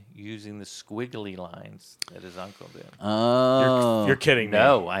drawing using the squiggly lines that his uncle did. You're kidding me.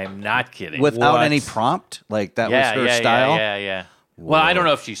 No, I am not kidding. without What? any prompt, like that yeah, was her yeah, style. Yeah. Well, I don't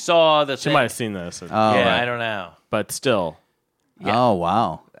know if she saw the She thing. might have seen this. Oh, Yeah, right. I don't know. But still. Oh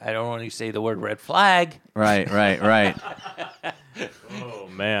wow. I don't want to say the word red flag. Right. Oh,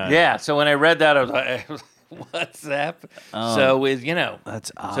 man. Yeah, so when I read that, I was like, what's that? So with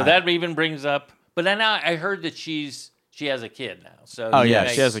That's odd. so that even brings up. But then I heard that she has a kid now. So Oh, yeah.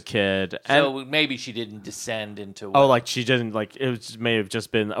 makes- She has a kid. So maybe she didn't descend into. like she didn't, like, may have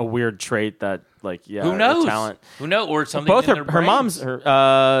just been a weird trait that, like, yeah. who knows? Talent. Who knows? Or something. Both in her their mom's,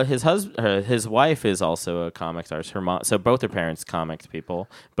 brains. his wife is also a comics artist. Her mom, so both her parents comics people.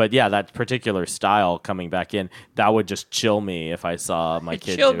 But yeah, that particular style coming back in, that would just chill me if I saw my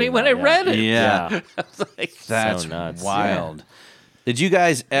kid. chilled doing me when that, I read it. Yeah. I was like, That's nuts. wild. Did you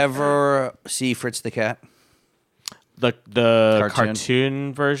guys ever see Fritz the Cat? The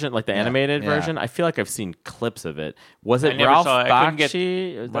cartoon version, like the animated version. I feel like I've seen clips of it. Was it Ralph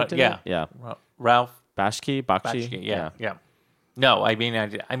Bakshi? Yeah. Ralph Bakshi. Yeah. No, I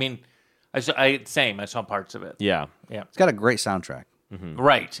mean, I saw parts of it. Yeah. It's got a great soundtrack.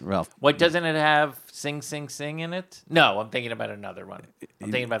 Right. Ralph. What, doesn't it have Sing Sing Sing in it? No, I'm thinking about another one.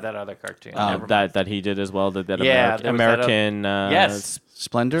 I'm thinking about that other cartoon. That he did as well. That Yeah, American. Yes.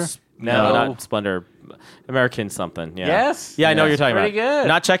 Splendor? No, not Splendor. American something. Yeah. Yes. Yeah, I know what you're talking Pretty about. good.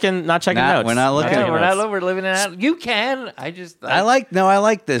 Not checking notes. We're not looking. We're living it out. You can. I like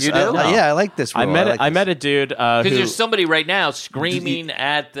this. You do? Yeah, I like this rule. I met a dude because there's somebody right now screaming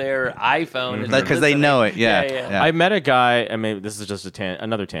at their iPhone because they know it. Yeah. I met a guy. I mean, this is just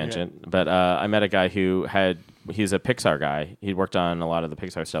another tangent, but I met a guy he's a Pixar guy. He worked on a lot of the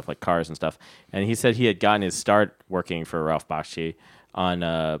Pixar stuff, like Cars and stuff. And he said he had gotten his start working for Ralph Bakshi on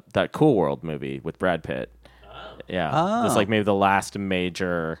that Cool World movie with Brad Pitt. Yeah, it's like maybe the last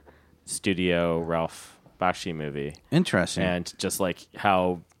major studio Ralph Bakshi movie. Interesting. And just like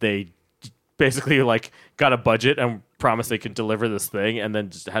how they basically like got a budget and promised they could deliver this thing, and then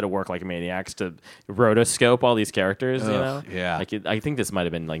just had to work like maniacs to rotoscope all these characters. Yeah. Like I think this might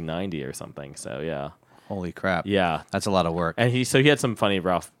have been like 90 or something. So yeah. Holy crap. Yeah, that's a lot of work. And he had some funny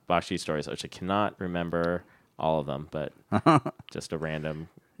Ralph Bakshi stories, which I cannot remember all of them, but just a random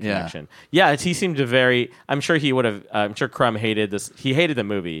connection. Yeah, he seemed to I'm sure he would have. I'm sure CRUMB hated this. He hated the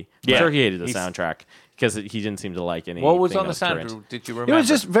movie. I'm sure he hated the soundtrack because he didn't seem to like any. What was on the soundtrack? Did you remember? It was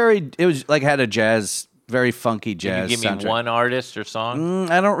just it was like had a very funky jazz. Can you give me one artist or song?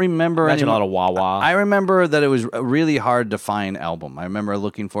 I don't remember. Imagine a lot of wah-wah. I remember that it was a really hard to find album. I remember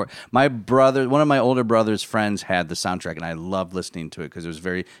looking for it. One of my older brother's friends had the soundtrack, and I loved listening to it because it was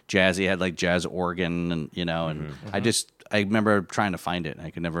very jazzy. It had like jazz organ, and I remember trying to find it, and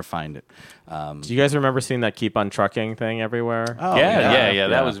I could never find it. Do you guys remember seeing that "Keep on Trucking" thing everywhere? Oh, yeah.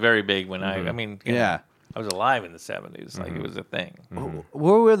 That was very big when I mean, I was alive in the 70s. Like, it was a thing.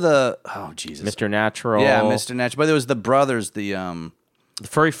 Where were Jesus. Mr. Natural. Yeah, Mr. Natural. But there was the brothers, the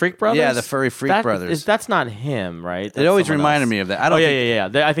Furry Freak Brothers? Yeah, the Furry Freak Brothers. That's not him, right? That's it always reminded me of that. Yeah.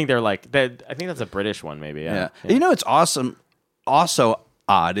 I think they're like, I think that's a British one, maybe. Yeah. You know what's awesome, also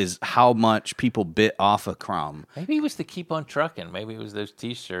odd, is how much people bit off of CRUMB. Maybe it was the Keep on Trucking. Maybe it was those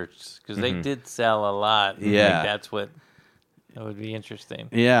T-shirts, because they did sell a lot. Yeah. That would be interesting.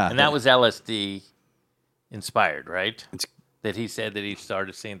 Yeah. And that was LSD inspired, right? That he said that he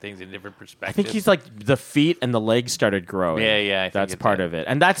started seeing things in different perspectives. I think he's like the feet and the legs started growing. Yeah. That's part of it.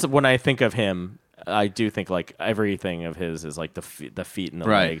 And that's when I think of him. I do think like everything of his is like the feet and the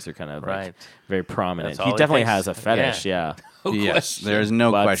legs are kind of like very prominent. He definitely has a fetish. Yeah. Yes, there's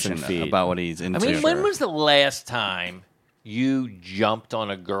no question about what he's into. I mean, when was the last time you jumped on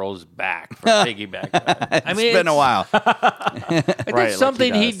a girl's back for piggyback? It's been a while. That's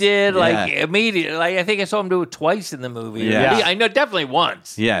something he did immediately. Like, I think I saw him do it twice in the movie. Yeah. I know definitely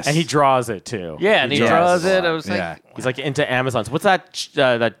once. Yes, and he draws it too. Yeah, and he draws it. I was like, he's like into Amazons. What's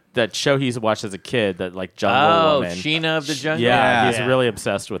that show he's watched as a kid? That like Jungle Woman. Sheena of the Jungle. Yeah, he's really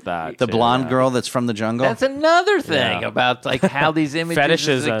obsessed with that. The blonde girl that's from the jungle. That's another thing about like how these images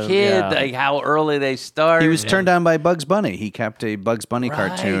as a kid, like how early they start. He was turned on by Bugs Bunny. He kept a Bugs Bunny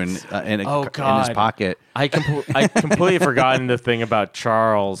cartoon in his pocket. I completely forgotten the thing about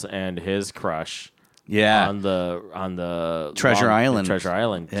Charles and his crush. Yeah, on the Treasure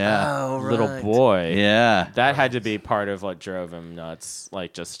Island. Yeah, little boy. Yeah, that had to be part of what drove him nuts.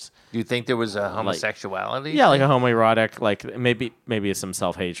 Like, just do you think there was a homosexuality? Yeah, like a homoerotic. Like maybe some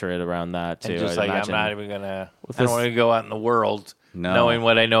self-hatred around that too. And just I'm not even gonna. I don't want to go out in the world knowing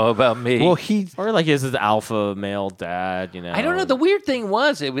what I know about me. Well, or like his alpha male dad. I don't know. The weird thing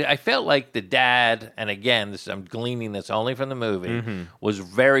was, I felt like the dad, and again, I'm gleaning this only from the movie, was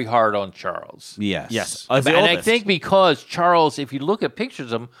very hard on Charles. Yes. And I think because Charles, if you look at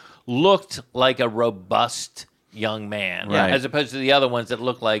pictures of him, looked like a robust young man, as opposed to the other ones that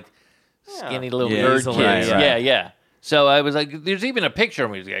looked like skinny little nerd kids. Right. Yeah. So I was like, there's even a picture of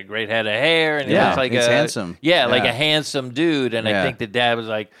him. He's got a great head of hair, and he looks like he's handsome. Like a handsome dude. And I think the dad was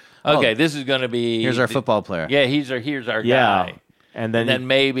like, okay, this is going to be... Here's our football player. Yeah, here's our guy. And then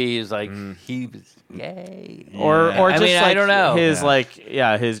maybe he's like, he was gay. Or just like I don't know.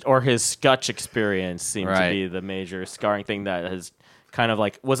 His Scotch experience seemed to be the major scarring thing that has kind of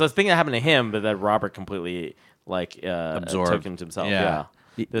like... was a thing that happened to him, but that Robert completely like absorbed. took him to himself. Yeah.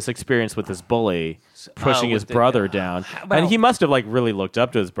 this experience with this bully pushing his with the- brother down, and he must have like really looked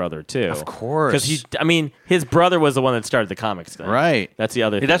up to his brother too. Of course. because his brother was the one that started the comics thing. Right. That's the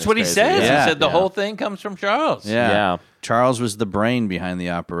other thing. That's what he crazy. says. Yeah. He said the Yeah. whole thing comes from Charles. Yeah. Charles was the brain behind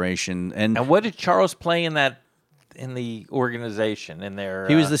the operation, and And what did Charles play in the organization in their?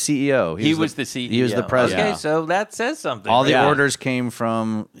 he was the CEO. He was the CEO. He was the president. Okay, so that says something. All the right? orders came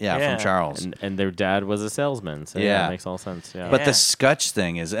from Yeah. from Charles. And their dad was a salesman, so Yeah. it makes all sense. Yeah. But Yeah. the Scotch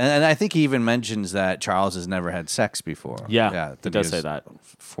thing is, and I think he even mentions that Charles has never had sex before. Yeah, that he does was say that.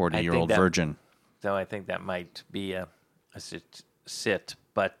 40-year-old that- virgin. So I think that might be a sit,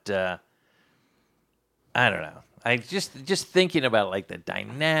 but I don't know. I just thinking about like the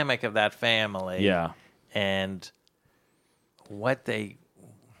dynamic of that family. Yeah. And what they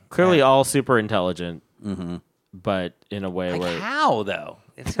Clearly all super intelligent, but in a way like where how though?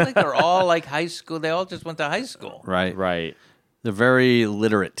 It seems like they're all like high school. They all just went to high school. Right. right. They're very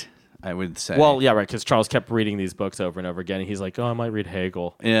literate, I would say. Well, yeah, right. Because Charles kept reading these books over and over again. And he's like, "Oh, I might read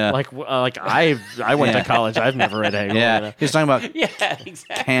Hegel." Yeah. like I went to college. I've never read Hegel. yeah, you know? he's talking about Yeah,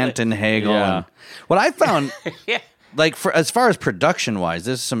 exactly. Kant and Hegel. Yeah. And what I found, Yeah. like as far as production wise,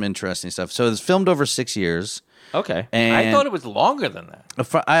 this is some interesting stuff. So it's filmed over 6 years. Okay. And I thought it was longer than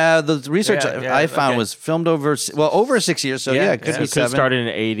that. the research Yeah, I found okay. was filmed over over 6 years. So yeah, it could So be it could have 7. started in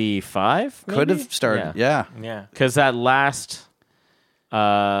 '85. Could have started. Yeah. Yeah. Because that last,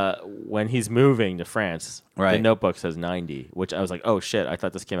 when he's moving to France, the Right. notebook says 90, which I was like, oh shit, I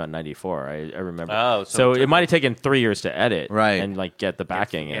thought this came out in 94. I remember. Oh, so so it might have taken 3 years to edit, Right. and like get the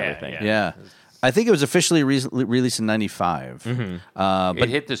backing and Yeah, everything. Yeah. I think it was officially released in 95. But it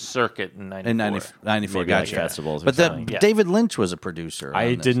hit the circuit in 94. In 94, Maybe like gotcha. festivals or But something. Yeah. David Lynch was a producer. I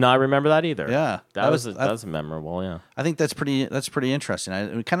on this. did not remember that either. Yeah. that was memorable. Yeah, I think that's pretty interesting.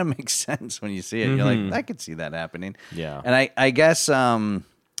 It kind of makes sense when you see it. You're like, I could see that happening. Yeah. And I guess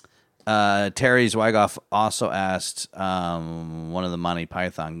Terry Zwigoff also asked one of the Monty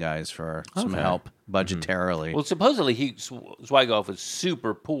Python guys for some help budgetarily. Well, supposedly Zwigoff was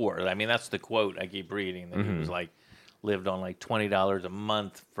super poor. I mean, that's the quote I keep reading. That he was like lived on like $20 a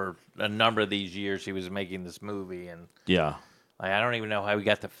month for a number of these years he was making this movie, and yeah. I don't even know how he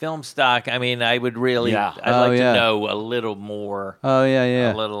got the film stock. I mean, I would really, Yeah. I'd Oh, like yeah. to know a little more. Oh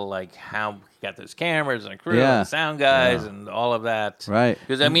yeah. A little like how he got those cameras and a crew Yeah. and sound guys and all of that. Right.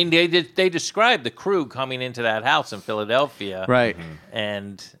 Because I mean, they described the crew coming into that house in Philadelphia. Right.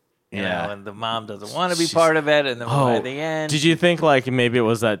 And you Yeah. know, and the mom doesn't want to be part of it, and then by the end, Did you think like maybe it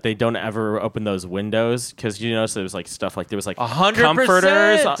was that they don't ever open those windows? Because you notice there was like stuff like there was like 100%,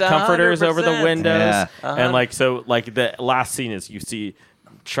 comforters over the 100%. windows, Yeah. and like so like the last scene is you see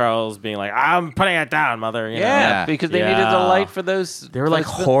Charles being like, "I'm putting it down, mother." You know? Yeah. because they needed the Yeah. light for those. They were like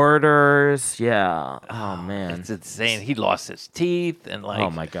those- hoarders. Yeah. Oh man. It's insane. He lost his teeth, and like,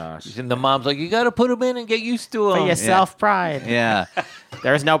 Oh my gosh. and the mom's like, "You got to put them in and get used to them." pride. Yeah.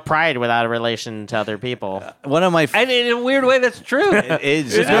 There's no pride without a relation to other people. One of my And in a weird way, that's true.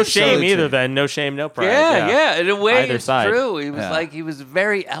 it's There's no absolutely shame either. true. Then no shame, no pride. Yeah. In a way, Either it's side. true. He was Yeah. like, he was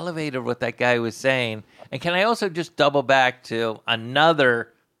very elevated what that guy was saying. And can I also just double back to another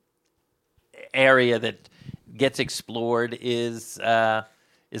area that gets explored is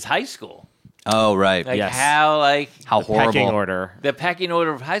high school. Oh right. Like Yes. how How horrible. Pecking order. the pecking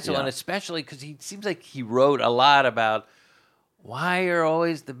order of high school, Yeah. and especially because he seems like he wrote a lot about why are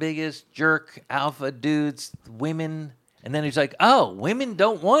always the biggest jerk alpha dudes women, and then he's like, oh, women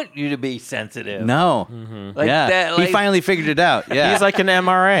don't want you to be sensitive. No. Like yeah. that, he like- finally figured it out. Yeah. He's like an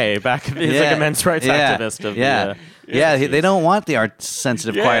MRA back. He's like a men's rights activist. Of yeah. They don't want the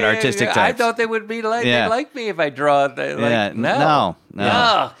sensitive, quiet, artistic I types. thought they would be like Yeah. they'd like me if I draw. Like, Yeah, no.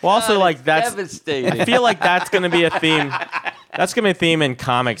 no. Well, also, like, that's- devastating. I feel like that's going to be a theme. That's going to be a theme in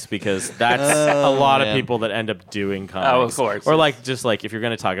comics because that's a lot of man. people that end up doing comics. Oh, of course. Or like just like if you're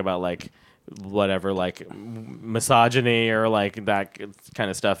going to talk about like whatever like misogyny or like that kind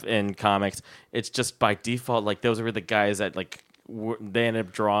of stuff in comics, it's just by default like those were the guys that like they ended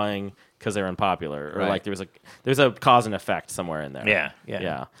up drawing because they're unpopular or Right. like there's a cause and effect somewhere in there.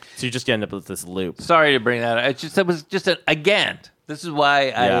 Yeah. So you just end up with this loop. Sorry to bring that up. It was just again. This is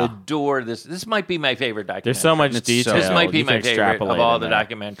why I Yeah. adore this. This might be my favorite documentary. There's so much It's detail. so- This might be You can my favorite of extrapolate all in the there.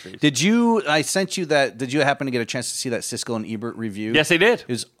 documentaries. I sent you that. Did you happen to get a chance to see that Siskel and Ebert review? Yes, I did. It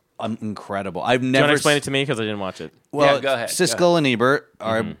was incredible. I've Do you never want to explain it to me because I didn't watch it? Well, Yeah, go ahead, Siskel go and Ebert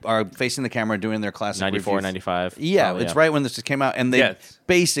are facing the camera doing their classic 94, reviews. 95. Yeah, Oh, it's right when this just came out, and they Yes.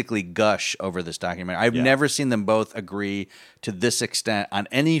 basically gush over this documentary. I've Yeah. never seen them both agree to this extent on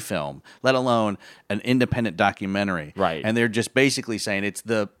any film, let alone an independent documentary. Right. And they're just basically saying it's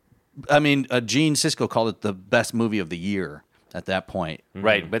Gene Siskel called it the best movie of the year. at that point.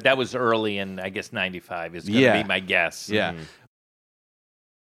 Right, but that was early in, I guess, 95 is going to Yeah. be my guess. Yeah.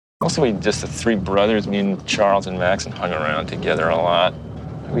 Also, we just the three brothers, me and Charles and Max, and hung around together a lot.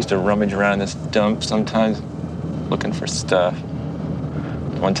 We used to rummage around in this dump sometimes, looking for stuff.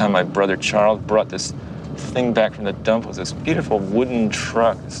 One time, my brother Charles brought this thing back from the dump. It was this beautiful wooden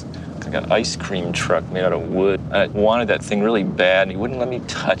truck, this like an ice cream truck made out of wood. I wanted that thing really bad, and he wouldn't let me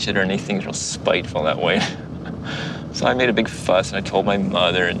touch it or anything. He was real spiteful that way. So I made a big fuss, and I told my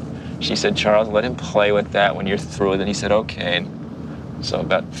mother, and she said, Charles, let him play with that when you're through with it. And he said, okay. And so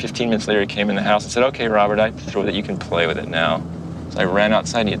about 15 minutes later, he came in the house and said, okay, Robert, I'm through with it. You can play with it now. So I ran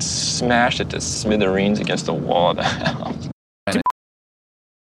outside, and he had smashed it to smithereens against the wall of the house.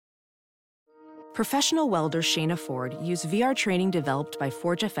 Professional welder Shayna Ford used VR training developed by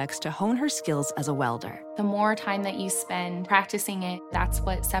ForgeFX to hone her skills as a welder. The more time that you spend practicing it, that's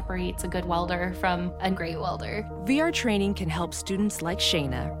what separates a good welder from a great welder. VR training can help students like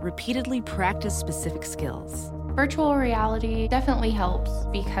Shayna repeatedly practice specific skills. Virtual reality definitely helps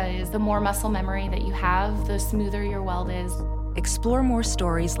because the more muscle memory that you have, the smoother your weld is. Explore more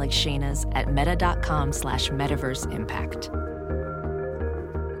stories like Shayna's at meta.com/metaverseimpact.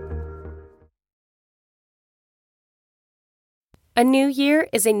 A new year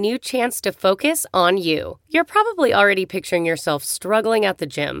is a new chance to focus on you. You're probably already picturing yourself struggling at the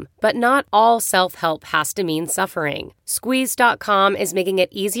gym, but not all self-help has to mean suffering. Squeeze.com is making it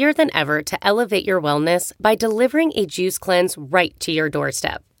easier than ever to elevate your wellness by delivering a juice cleanse right to your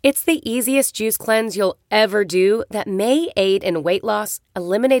doorstep. It's the easiest juice cleanse you'll ever do that may aid in weight loss,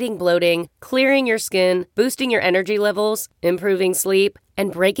 eliminating bloating, clearing your skin, boosting your energy levels, improving sleep,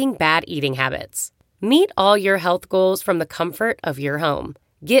 and breaking bad eating habits. Meet all your health goals from the comfort of your home.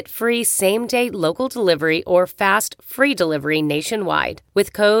 Get free same-day local delivery or fast free delivery nationwide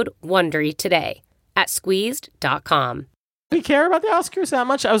with code WONDERY today at squeezed.com. Do we care about the Oscars that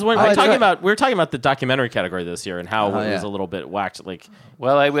much? I was wondering, we were talking about the documentary category this year and how it was a little bit whacked. Like,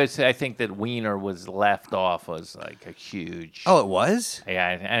 well, I think that Wiener was left off was like a huge. Oh, it was?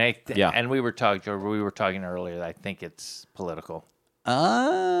 Yeah, and we were talking earlier. I think it's political.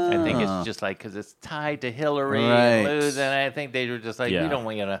 I think it's just like because it's tied to Hillary and lose, and I think they were just like, we don't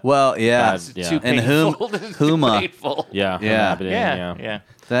want to. Well, yeah, too and Huma, yeah.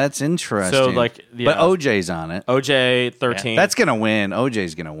 That's interesting. So, like, but OJ's on it. OJ 13. That's gonna win.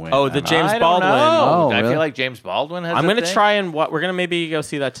 OJ's gonna win. Oh, the James Baldwin. Oh, I feel like James Baldwin has. I'm gonna try and we're gonna maybe go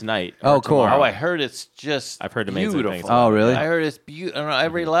see that tonight. Oh, cool. Tomorrow. Oh, I heard it's just. I've heard amazing beautiful. things. Oh, really? I heard it's beautiful on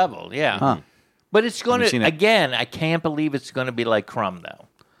every level. Yeah. Huh. But it's going to again. I can't believe it's going to be like CRUMB though.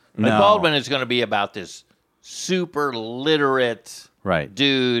 Like Baldwin is going to be about this super literate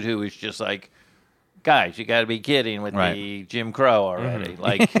dude who is just like, guys, you got to be kidding with the Jim Crow already.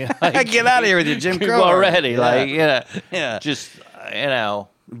 Like, get out of here with your Jim Crow already. Yeah. Like, just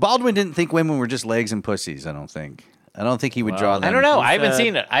Baldwin didn't think women were just legs and pussies. I don't think he would draw them. I don't know. I haven't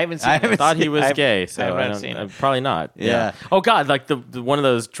seen it. I thought he was gay, so I haven't seen it. Probably not. Yeah. Oh God, like the one of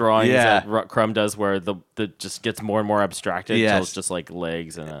those drawings that CRUMB does where the just gets more and more abstracted until it's just like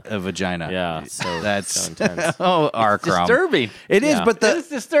legs and a vagina. Yeah. So that's so intense. our CRUMB. Disturbing. It is, but it is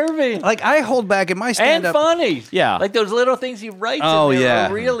disturbing. Like I hold back in my stand-up. And funny. Yeah. Like those little things he writes in there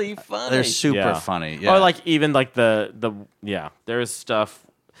are really funny. They're super funny. Yeah. Or like even like there's stuff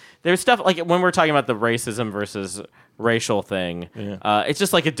like when we're talking about the racism versus racial thing, it's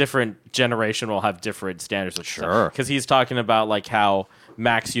just like a different generation will have different standards of stuff. Because he's talking about like how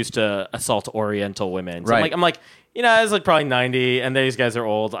Max used to assault Oriental women. So I'm like, you know, it's like probably 90, and these guys are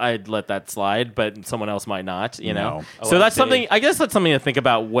old. I'd let that slide, but someone else might not. You know, so that's something. I guess that's something to think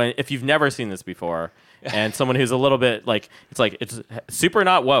about if you've never seen this before. And someone who's a little bit like it's super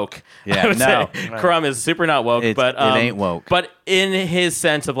not woke. Yeah, I would say CRUMB is super not woke, but it ain't woke. But in his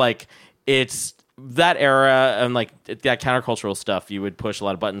sense of like it's that era and like that countercultural stuff, you would push a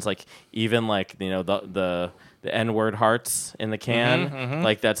lot of buttons. Like even like the N-word hearts in the can,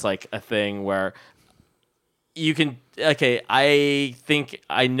 like that's like a thing where you can. Okay, I think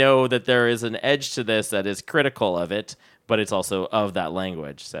I know that there is an edge to this that is critical of it. But it's also of that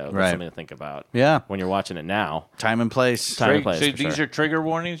language, so that's something to think about. Yeah, when you're watching it now, time and place. So these are trigger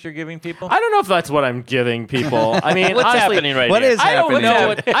warnings you're giving people. I don't know if that's what I'm giving people. I mean, what's honestly, happening right what now? Is happening?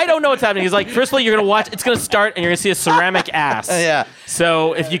 I don't know what's happening. He's like, first of all, you're gonna watch. It's gonna start, and you're gonna see a ceramic ass. Yeah.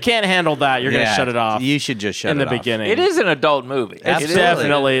 So if you can't handle that, you're gonna shut it off. You should just shut it it off. In the beginning. It is an adult movie. It's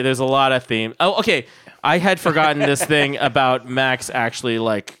definitely. There's a lot of theme. Oh, okay. I had forgotten this thing about Max actually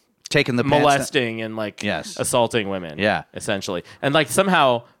like. Taking the molesting and like assaulting women, essentially, and like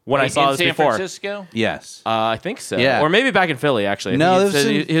somehow when I saw this before, San Francisco, I think so, or maybe back in Philly actually. No,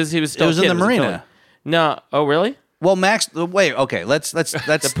 he was still. it was in the marina. No, oh really? Well, Max, wait, okay, let's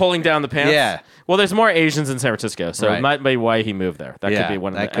The pulling down the pants. Yeah. Well, there's more Asians in San Francisco, so Right. it might be why he moved there. That Yeah, could be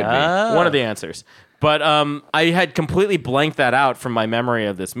one of that the could be. one of the answers. But I had completely blanked that out from my memory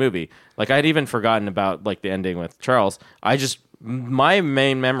of this movie. Like I'd even forgotten about like the ending with Charles. My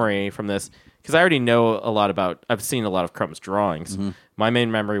main memory from this, because I already know a lot about. I've seen a lot of Crumb's drawings. Mm-hmm. My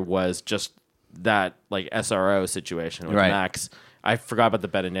main memory was just that like SRO situation with Right. Max. I forgot about the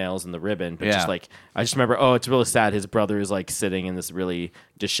bed of nails and the ribbon, but Yeah. just like I just remember, it's really sad. His brother is like sitting in this really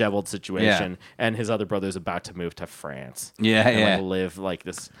disheveled situation, and his other brother is about to move to France. Yeah, and, yeah. like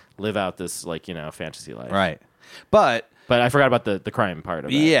live out this like fantasy life. Right. But I forgot about the crime part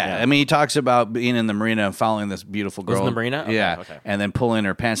of it. yeah, I mean, he talks about being in the marina and following this beautiful girl. Was it the marina? Okay, yeah, okay. and then pulling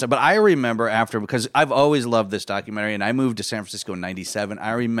her pants up. But I remember because I've always loved this documentary, and I moved to San Francisco in '97.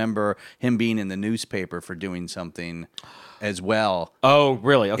 I remember him being in the newspaper for doing something as well. Oh,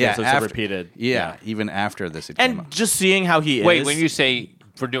 really? Okay, Yeah, so it's repeated. Yeah, even after this, it came And up. just seeing how he is. Wait, when you say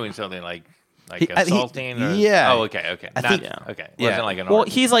for doing something like assaulting, or yeah. Oh, okay. I think- Okay. It yeah. wasn't like an Well, art.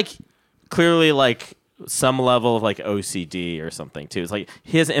 he's like clearly like some level of like OCD or something too. It's like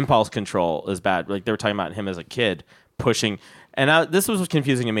his impulse control is bad. Like they were talking about him as a kid pushing, and this was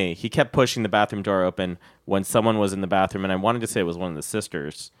confusing to me. He kept pushing the bathroom door open when someone was in the bathroom, and I wanted to say it was one of the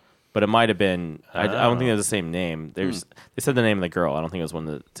sisters, but it might have been. I don't think it was the same name. They said the name of the girl. I don't think it was one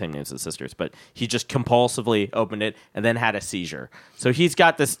of the same names as the sisters. But he just compulsively opened it and then had a seizure. So he's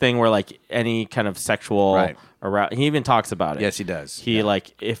got this thing where like any kind of sexual Right. around. He even talks about it. Yes, he does. He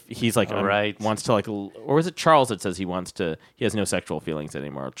like if he's like Right. wants to like, or was it Charles that says he wants to? He has no sexual feelings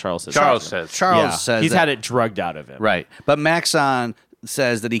anymore. Charles says. Charles says. Charles says he's that- had it drugged out of him. Right, but Maxon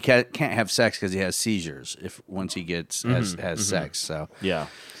says that he can't have sex because he has seizures once he gets has sex. So Yeah.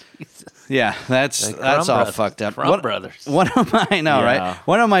 yeah, that's Crumb all brothers. fucked up. Crumb brothers. One of my Yeah. right.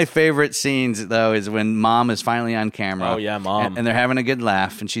 One of my favorite scenes though is when Mom is finally on camera. Oh, yeah, Mom. and they're having a good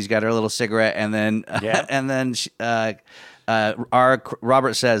laugh, and she's got her little cigarette, and then Yeah. and then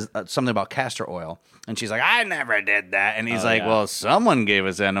Robert says something about castor oil. And she's like, I never did that. And he's like, yeah. well, someone gave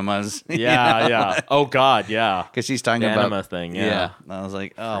us enemas. Yeah, yeah. Oh God, yeah. Because she's talking The about enema thing, yeah. And I was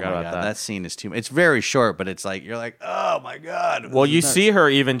like, oh Forgot my about God, that. that scene is too much. It's very short, but it's like, you're like, oh my God. Well, this you is nuts. see her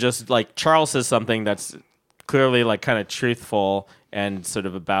even just like Charles says something that's clearly like kind of truthful and sort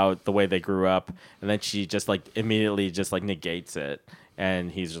of about the way they grew up, and then she just like immediately just like negates it,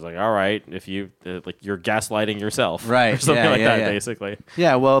 and he's just like, all right, if you like you're gaslighting yourself, Right, or something yeah, like yeah, that, yeah. basically.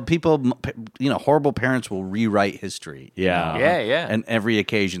 Yeah, well, people, horrible parents will rewrite history. Yeah. Yeah. And every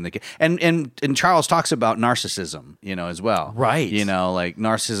occasion they can. And Charles talks about narcissism, as well. Right. Like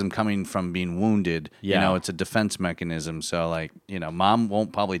narcissism coming from being wounded. Yeah. It's a defense mechanism. So like, Mom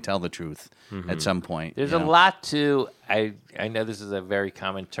won't probably tell the truth at some point. There's you a know? lot to. I know this is a very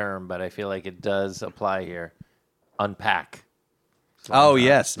common term, but I feel like it does apply here. Unpack. Oh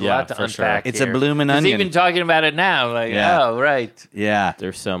yes. A lot to for sure. unpack. It's a here. bloomin' He's onion. even talking about it now. Like, Yeah. oh, right. Yeah.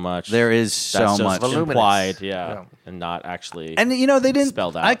 There's so much. There is that's so just much. voluminous. implied, Yeah. and not actually. And they didn't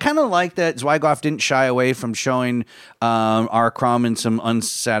spelled out. I kind of like that Zweigoff didn't shy away from showing our CRUMB in some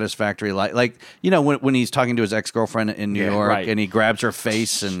unsatisfactory light. Like when he's talking to his ex-girlfriend in New York, right. and he grabs her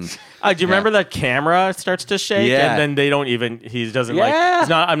face and Do you remember that camera starts to shake, Yeah. and then they don't even. He doesn't Yeah. He's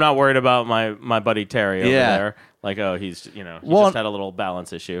not. I'm not worried about my buddy Terry over Yeah. there. Like, he's he Well, just had a little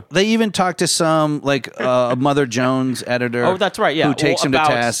balance issue. they even talked to some Mother Jones editor. Oh, that's right. Yeah, who takes him about,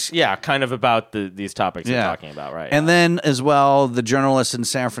 to task. Yeah, kind of about these topics you're talking about, right? And then as well, the journalist in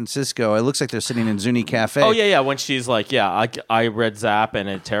San Francisco. It looks like they're sitting in Zuni Cafe. oh yeah. When she's like, I read Zap and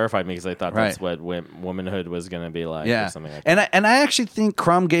it terrified me because I thought that's Right. what womanhood was going to be like. Yeah, or something like that. and I actually think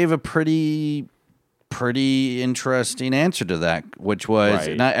CRUMB gave a pretty interesting answer to that, which was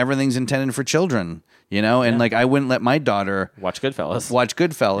Right. not everything's intended for children. And like I wouldn't let my daughter Watch Goodfellas. watch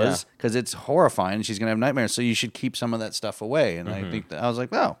Goodfellas because it's horrifying. She's gonna have nightmares, so you should keep some of that stuff away. And Mm-hmm. I think I was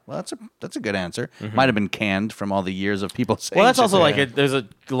like, well, that's a good answer. Might have been canned from all the years of people saying. Well, that's shit also like like there's a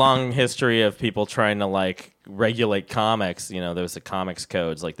long history of people trying to like regulate comics. There was the comics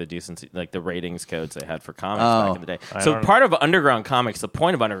codes, like the decency, like the ratings codes they had for comics back in the day. So part of underground comics, the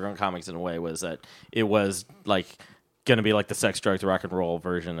point of underground comics in a way was that it was like going to be like the sex, drugs, rock and roll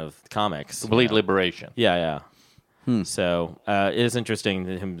version of comics. Complete liberation. Yeah. So it is interesting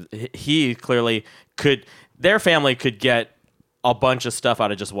that he clearly could. Their family could get a bunch of stuff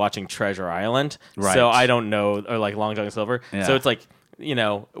out of just watching Treasure Island. Right. So I don't know, or like Long John Silver. Yeah. So it's like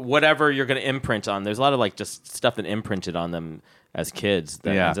whatever you're going to imprint on. There's a lot of like just stuff that imprinted on them as kids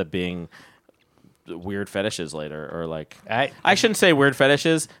that Yeah. ends up being weird fetishes later, or like I shouldn't say weird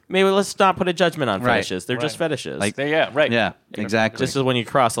fetishes. Maybe let's not put a judgment on Right. fetishes. They're just fetishes. Like- right. Yeah, exactly. just as when you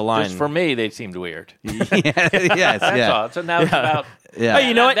cross a line. Just for me, they seemed weird. yes, That's yeah. all. So now it's about. Yeah. Hey,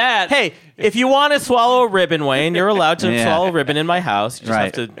 you know what? Hey, if you want to swallow a ribbon, Wayne, you're allowed to Yeah. swallow a ribbon in my house. You just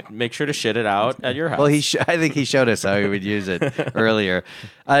Right. have to make sure to shit it out at your house. Well, I think he showed us how he would use it earlier.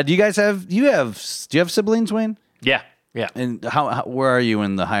 Do you guys have do you have siblings, Wayne? Yeah. Yeah. And how where are you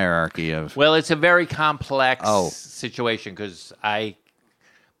in the hierarchy of? Well, it's a very complex Oh. situation because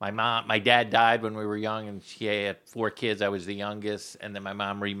my dad died when we were young, and she had 4 kids. I was the youngest, and then my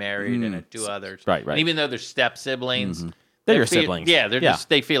mom remarried and had 2 others. Right. And even though they're step siblings, They're your siblings. Yeah, they're Yeah. just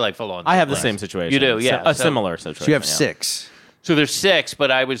they feel like full on. I have the siblings. same situation. You do, yeah. A So- similar situation. So you have yeah. 6. So there's 6,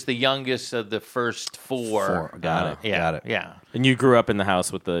 but I was the youngest of the first 4. Got it. Yeah, Got it. Yeah. And you grew up in the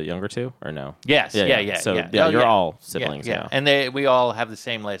house with the younger 2, or no? Yes. Yeah. So yeah. yeah, Oh, you're yeah. all siblings. Yeah. And we all have the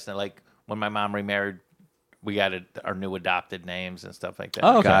same last name. Like when my mom remarried, we got our new adopted names and stuff like that.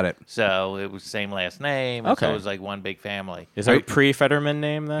 Oh, okay. Got it. So it was same last name. and So Okay. it was like one big family. Is there a pre-Fetterman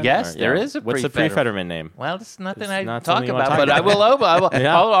name then? Yes, Or- there is a What's the pre-Fetterman. pre-Fetterman name? Well, it's nothing It's I not talk something you wanna about, talk but I about. will.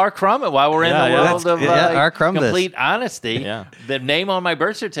 Yeah. I'll crumb it while we're in Yeah, the yeah. world of our crumb this. complete honesty. Yeah. The name on my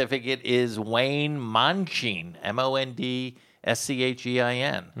birth certificate is Wayne Monchein,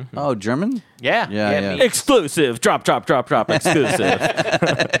 MONDSCHEIN. Oh, German? Yeah, Yeah. me- Exclusive. Drop. Exclusive.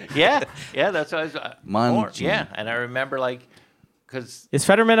 yeah. That's what I was born. Monchein. Yeah, and I remember because Is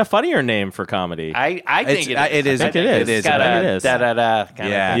Fetterman a funnier name for comedy? I think it is. I think it is. It is. I think got it a is. da-da-da kind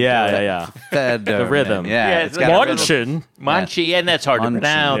Yeah. of thing. yeah. The rhythm. Yeah. Yeah, it's it's got like a a rhythm. Munchin. Munchie, and that's hard to Munchie,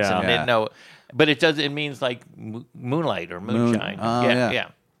 pronounce. yeah. And Yeah. no, but it means like moonlight or moonshine. Oh, yeah, yeah.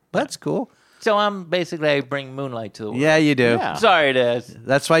 That's cool. So I bring moonlight to the world. Yeah, you do. Yeah. Sorry to.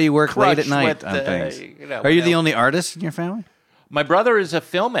 That's why you work late at Crush night with on the- things. you know, Are you the well- only artist in your family? My brother is a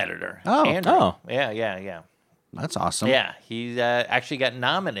film editor. Oh. Andrew. Oh. Yeah. That's awesome. Yeah, he actually got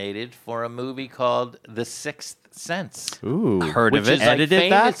nominated for a movie called The Sixth Sense. Ooh. Heard Which of it. is like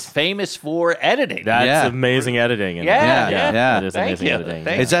Edited that? famous for editing. That's Yeah. amazing editing. in Yeah, there. yeah. That is Thank amazing you. editing.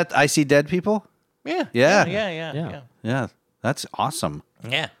 Thank Is that I See Dead People? Yeah. Yeah. Yeah. Yeah. That's awesome.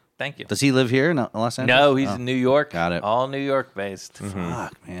 Yeah. Thank you. Does he live here in Los Angeles? No, he's Oh. in New York. Got it. All New York based.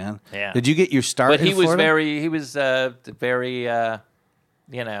 Fuck, man. Yeah. Did you get your start But in he was Florida? very,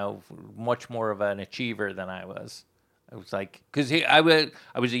 much more of an achiever than I was. It was like because I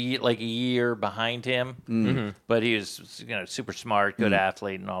was a year behind him, but he was super smart, good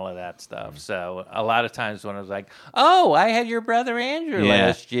athlete, and all of that stuff. So a lot of times when I was like, "Oh, I had your brother Andrew Yeah.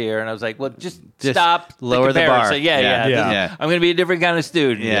 last year," and I was like, "Well, just Just stop, lower the comparison." bar. Yeah. Yeah. I'm going to be a different kind of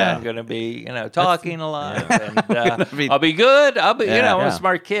student. Yeah. I'm going to be talking a lot. And, be- I'll be good. I'm Yeah. a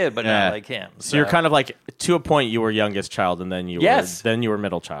smart kid, but Yeah. not like him. So you're kind of like to a point you were youngest child, and then you Yes. were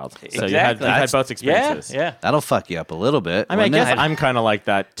middle child. So Exactly. you had both experiences. Yeah. That'll fuck you up a little bit. I mean, I wouldn't guess it? I'm kind of like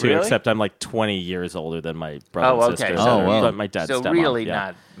that too, Really? except I'm like 20 years older than my brother Oh, and okay. sister. So- So, wow. but my dad's So stepmom, really yeah.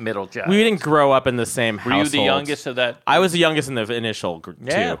 not middle child. We didn't grow up in the same Were household. you the youngest of that? I was the youngest in the initial too.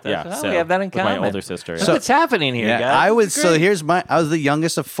 Yeah, Yeah, we have that in with common. my older sister. Look what's happening here, Yeah, guys. I was. It's So great. I was the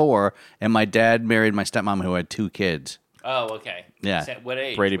youngest of 4, and my dad married my stepmom who had 2 kids. Oh, okay. Yeah. What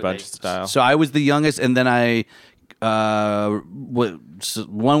age? Brady were Bunch they? style. So I was the youngest, and then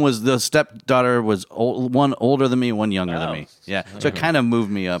one was the stepdaughter was one older than me, one younger than me. Yeah, so it kind of moved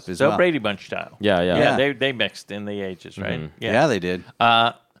me up as So well. Brady Bunch style. yeah. Yeah. They mixed in the ages, right? Yeah, they did.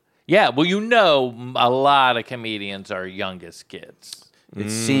 Yeah. Well, a lot of comedians are youngest kids. It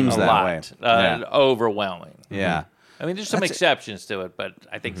seems A that lot. way. Overwhelming. Yeah. I mean, there's some That's- exceptions to it, but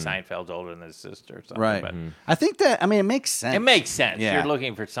I think Seinfeld's older than his sister or something. Right. But I think that. I mean, it makes sense. it makes sense. Yeah. You're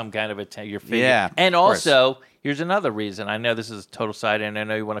looking for some kind of your figure. Yeah, And of course. also, here's another reason. I know this is a total side, and I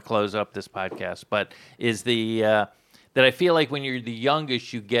know you want to close up this podcast, but is that I feel like when you're the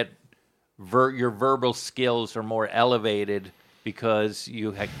youngest, you get your verbal skills are more elevated because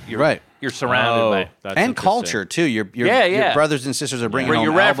you're Right. You're surrounded by. That's and interesting. culture too. Your Yeah. brothers and sisters are bringing Where home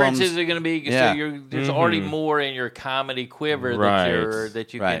your albums. references are going to be, Yeah. so there's already more in your comedy quiver Right.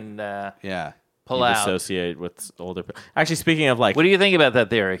 that you Right. can Yeah. pull You out. associate with older people. Actually, speaking of like, What do you think about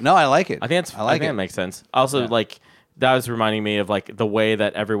that theory? No, I like it. I think I like think it. it makes sense. Also, like that was reminding me of like the way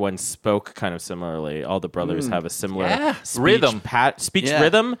that everyone spoke kind of similarly. All the brothers have a similar Yeah. speech Rhythm. speech Yeah.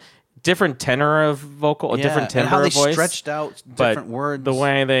 rhythm, different tenor of vocal, a Yeah, different and timbre how they of voice. stretched out but different words. the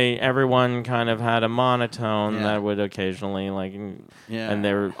way everyone kind of had a monotone Yeah. that would occasionally Yeah. and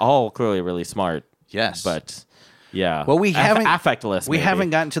they were all clearly really smart. Yes. But yeah, Well, we haven't affectless. We maybe. haven't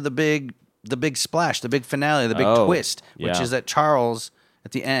gotten to the big splash, the big finale, the big Oh, twist, which yeah. is that Charles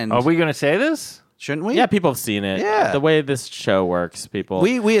at the end. Are we going to say this? Shouldn't we? Yeah, people have seen it. Yeah. The way this show works, people.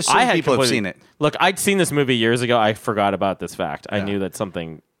 We assume I had people have completely- seen it. Look, I'd seen this movie years ago. I forgot about this fact. I knew that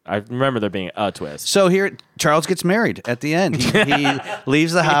something. I remember there being a twist. So here, Charles gets married at the end. He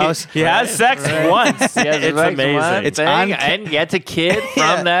leaves the house. He has sex once. It's amazing. It's on. and gets a kid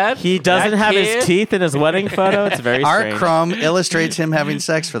from that. He doesn't That have kid- his teeth in his wedding photo. It's very Our strange. crumb illustrates him having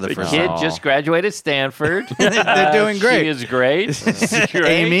sex for the first Kid time. just graduated Stanford. They're doing great. She is great.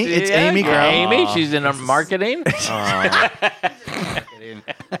 Amy, it's Amy Crumb. Amy, she's in marketing.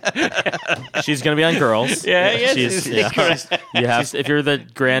 She's going to be on Girls. Yeah, She's, you have if you're the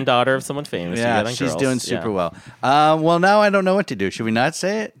granddaughter of someone famous, you Yeah, get on she's Girls. doing super well. Well, now I don't know what to do. Should we not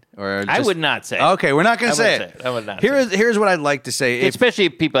say it? Or I just- would not say it. Okay, we're not going to say wouldn't it. say it. I would not say Here's what I'd like to say. Especially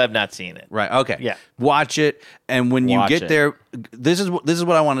if people have not seen it. Right. Okay. Yeah. Watch it, and when you Watch get it. there, this is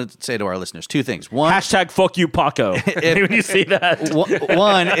what I want to say to our listeners. Two things. One, Hashtag fuck you, Paco. When you see that.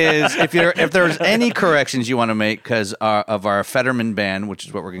 one is if there's any corrections you want to make because of our Federman ban, which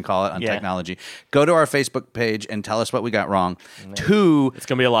is what we're going to call it on technology, go to our Facebook page and tell us what we got wrong. Two, It's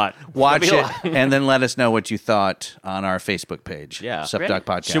going to be a lot. watch it and then let us know what you thought on our Facebook page. Yeah. Subdoc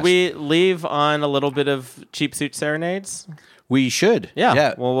Podcast. Should we leave on a little bit of Cheap Suit Serenades? We should. Yeah.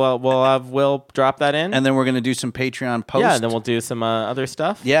 Yeah. We'll drop that in. And then we're going to do some Patreon posts. yeah, and then we'll do some other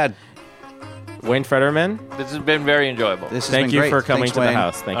stuff. Yeah. Wayne Federman, This has been very enjoyable. This has thank been you great. for coming Thanks, to the Wayne.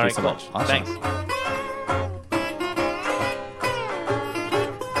 house. Thank All you right, so cool. much. Awesome. Thanks.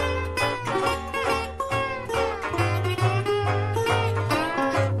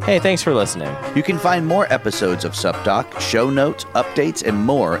 Hey, thanks for listening. You can find more episodes of SupDoc, show notes, updates, and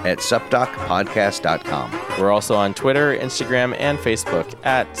more at supdocpodcast.com. We're also on Twitter, Instagram, and Facebook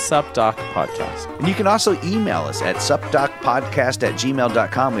at SupDoc Podcast. And you can also email us at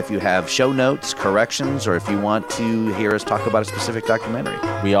supdocpodcast@gmail.com if you have show notes, corrections, or if you want to hear us talk about a specific documentary.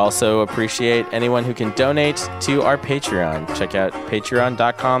 We also appreciate anyone who can donate to our Patreon. Check out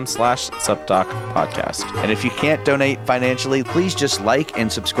patreon.com/SupDocPodcast. And if you can't donate financially, please just like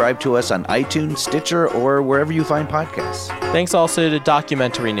and subscribe to us on iTunes, Stitcher, or wherever you find podcasts. Thanks also to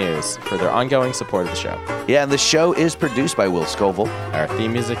Documentary News for their ongoing support of the show. Yeah, and the show is produced by Will Scoville. Our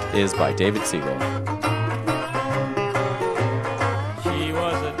theme music is by David Siegel.